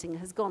advertising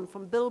has gone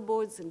from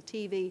billboards and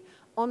TV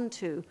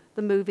onto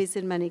the movies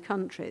in many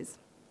countries.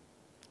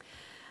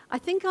 I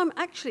think I'm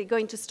actually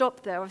going to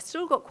stop there. I've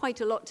still got quite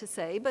a lot to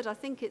say, but I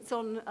think it's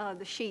on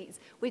the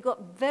sheets. We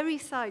got very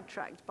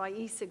sidetracked by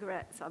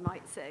e-cigarettes, I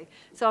might say.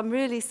 So I'm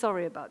really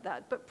sorry about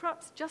that. But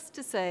perhaps just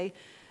to say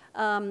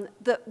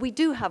that we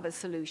do have a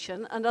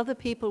solution, and other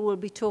people will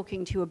be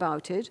talking to you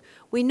about it.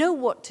 We know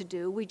what to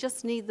do. We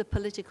just need the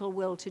political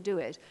will to do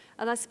it.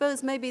 And I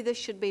suppose maybe this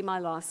should be my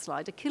last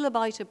slide. A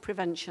kilobyte of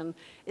prevention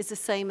is the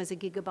same as a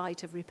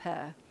gigabyte of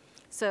repair.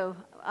 So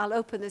I'll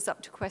open this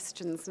up to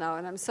questions now,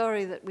 and I'm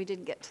sorry that we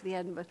didn't get to the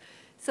end, but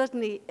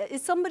certainly,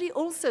 is somebody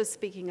also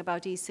speaking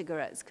about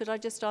e-cigarettes? Could I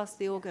just ask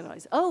the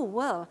organizer? Oh,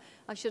 well,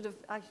 we should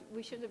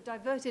have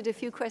diverted a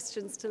few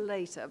questions till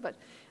later, but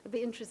it'd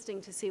be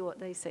interesting to see what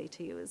they say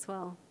to you as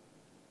well.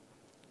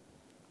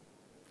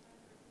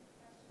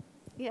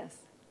 Yes.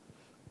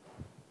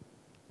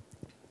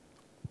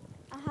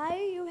 Hi,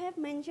 you have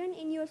mentioned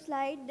in your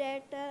slide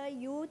that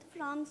youth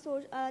from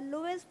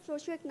lowest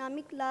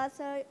socioeconomic class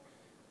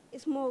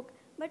smoke,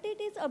 but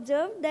it is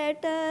observed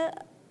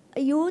that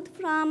youth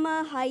from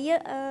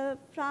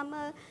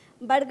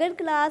burger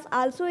class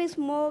also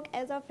smoke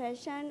as a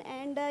fashion,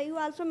 and you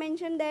also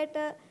mentioned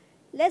that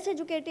less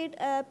educated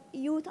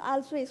youth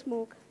also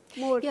smoke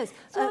more. Yes.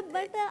 So,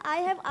 but I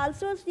have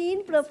also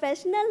seen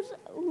professionals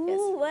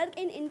who work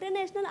in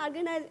international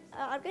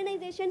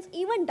organizations,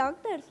 even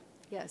doctors.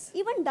 Yes.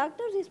 Even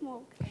doctors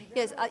smoke.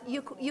 Yes,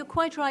 you're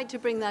quite right to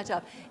bring that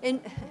up.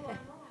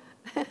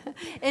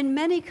 In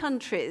many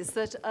countries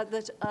there's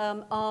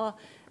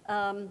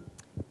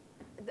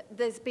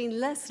been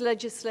less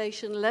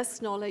legislation,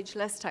 less knowledge,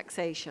 less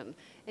taxation.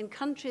 In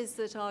countries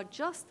that are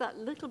just that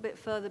little bit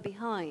further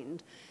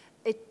behind,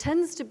 it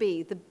tends to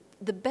be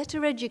the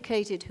better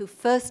educated who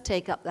first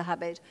take up the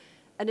habit,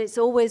 and it's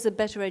always the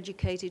better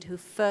educated who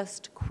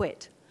first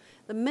quit.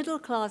 The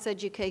middle-class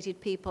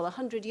educated people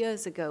 100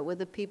 years ago were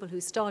the people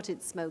who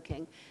started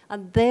smoking,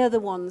 and they're the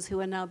ones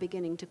who are now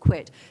beginning to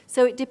quit.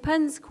 So it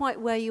depends quite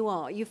where you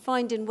are. You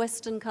find in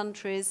Western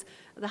countries,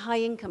 the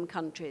high-income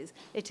countries,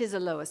 it is a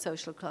lower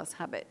social class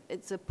habit.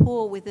 It's a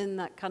poor within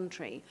that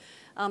country.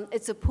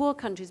 It's a poor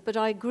countries, but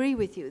I agree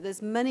with you.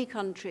 There's many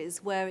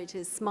countries where it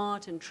is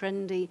smart and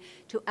trendy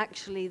to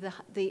actually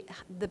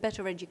the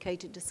better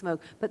educated to smoke,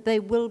 but they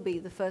will be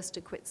the first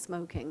to quit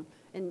smoking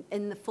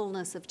in the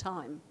fullness of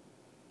time.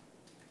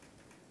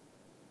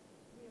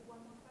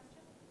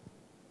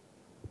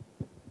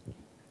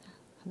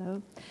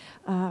 Hello.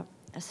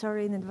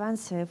 Sorry in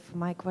advance if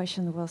my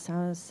question will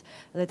sound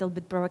a little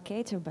bit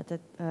provocative, but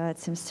it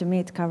seems to me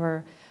it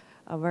covers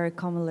a very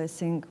commonly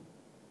thing.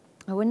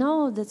 We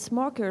know that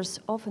smokers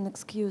often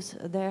excuse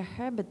their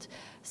habit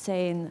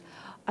saying,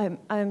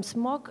 I'm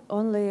smoke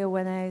only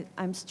when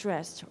I'm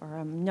stressed or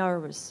I'm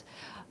nervous.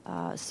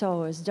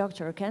 So as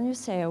doctor, can you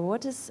say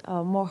what is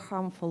more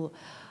harmful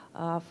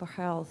for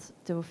health,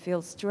 to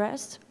feel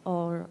stressed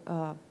or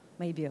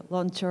maybe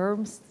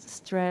long-term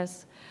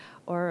stress,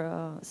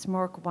 or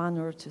smoke 1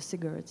 or 2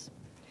 cigarettes?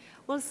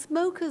 Well,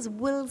 smokers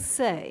will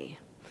say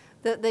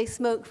that they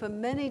smoke for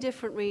many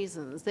different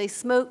reasons. They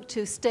smoke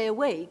to stay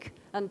awake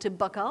and to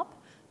buck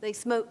up. They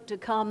smoke to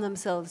calm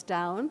themselves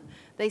down.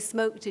 They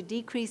smoke to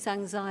decrease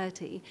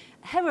anxiety.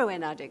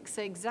 Heroin addicts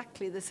say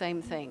exactly the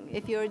same thing.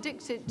 If you're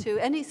addicted to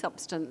any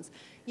substance,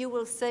 you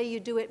will say you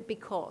do it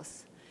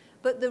because.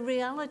 But the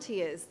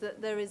reality is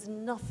that there is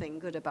nothing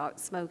good about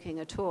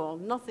smoking at all,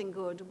 nothing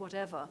good,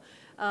 whatever.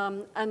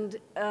 As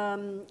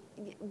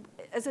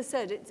I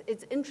said,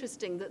 it's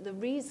interesting that the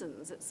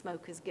reasons that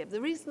smokers give,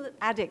 the reason that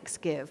addicts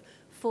give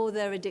for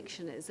their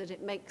addiction is that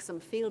it makes them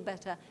feel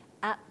better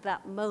at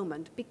that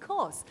moment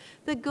because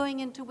they're going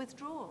into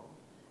withdrawal.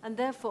 And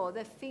therefore,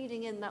 they're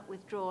feeding in that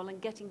withdrawal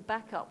and getting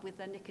back up with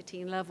their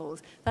nicotine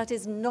levels. That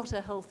is not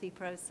a healthy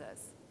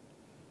process.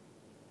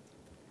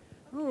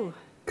 Okay.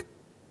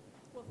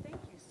 Well,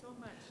 thank you so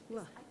much.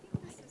 Well, I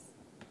think this is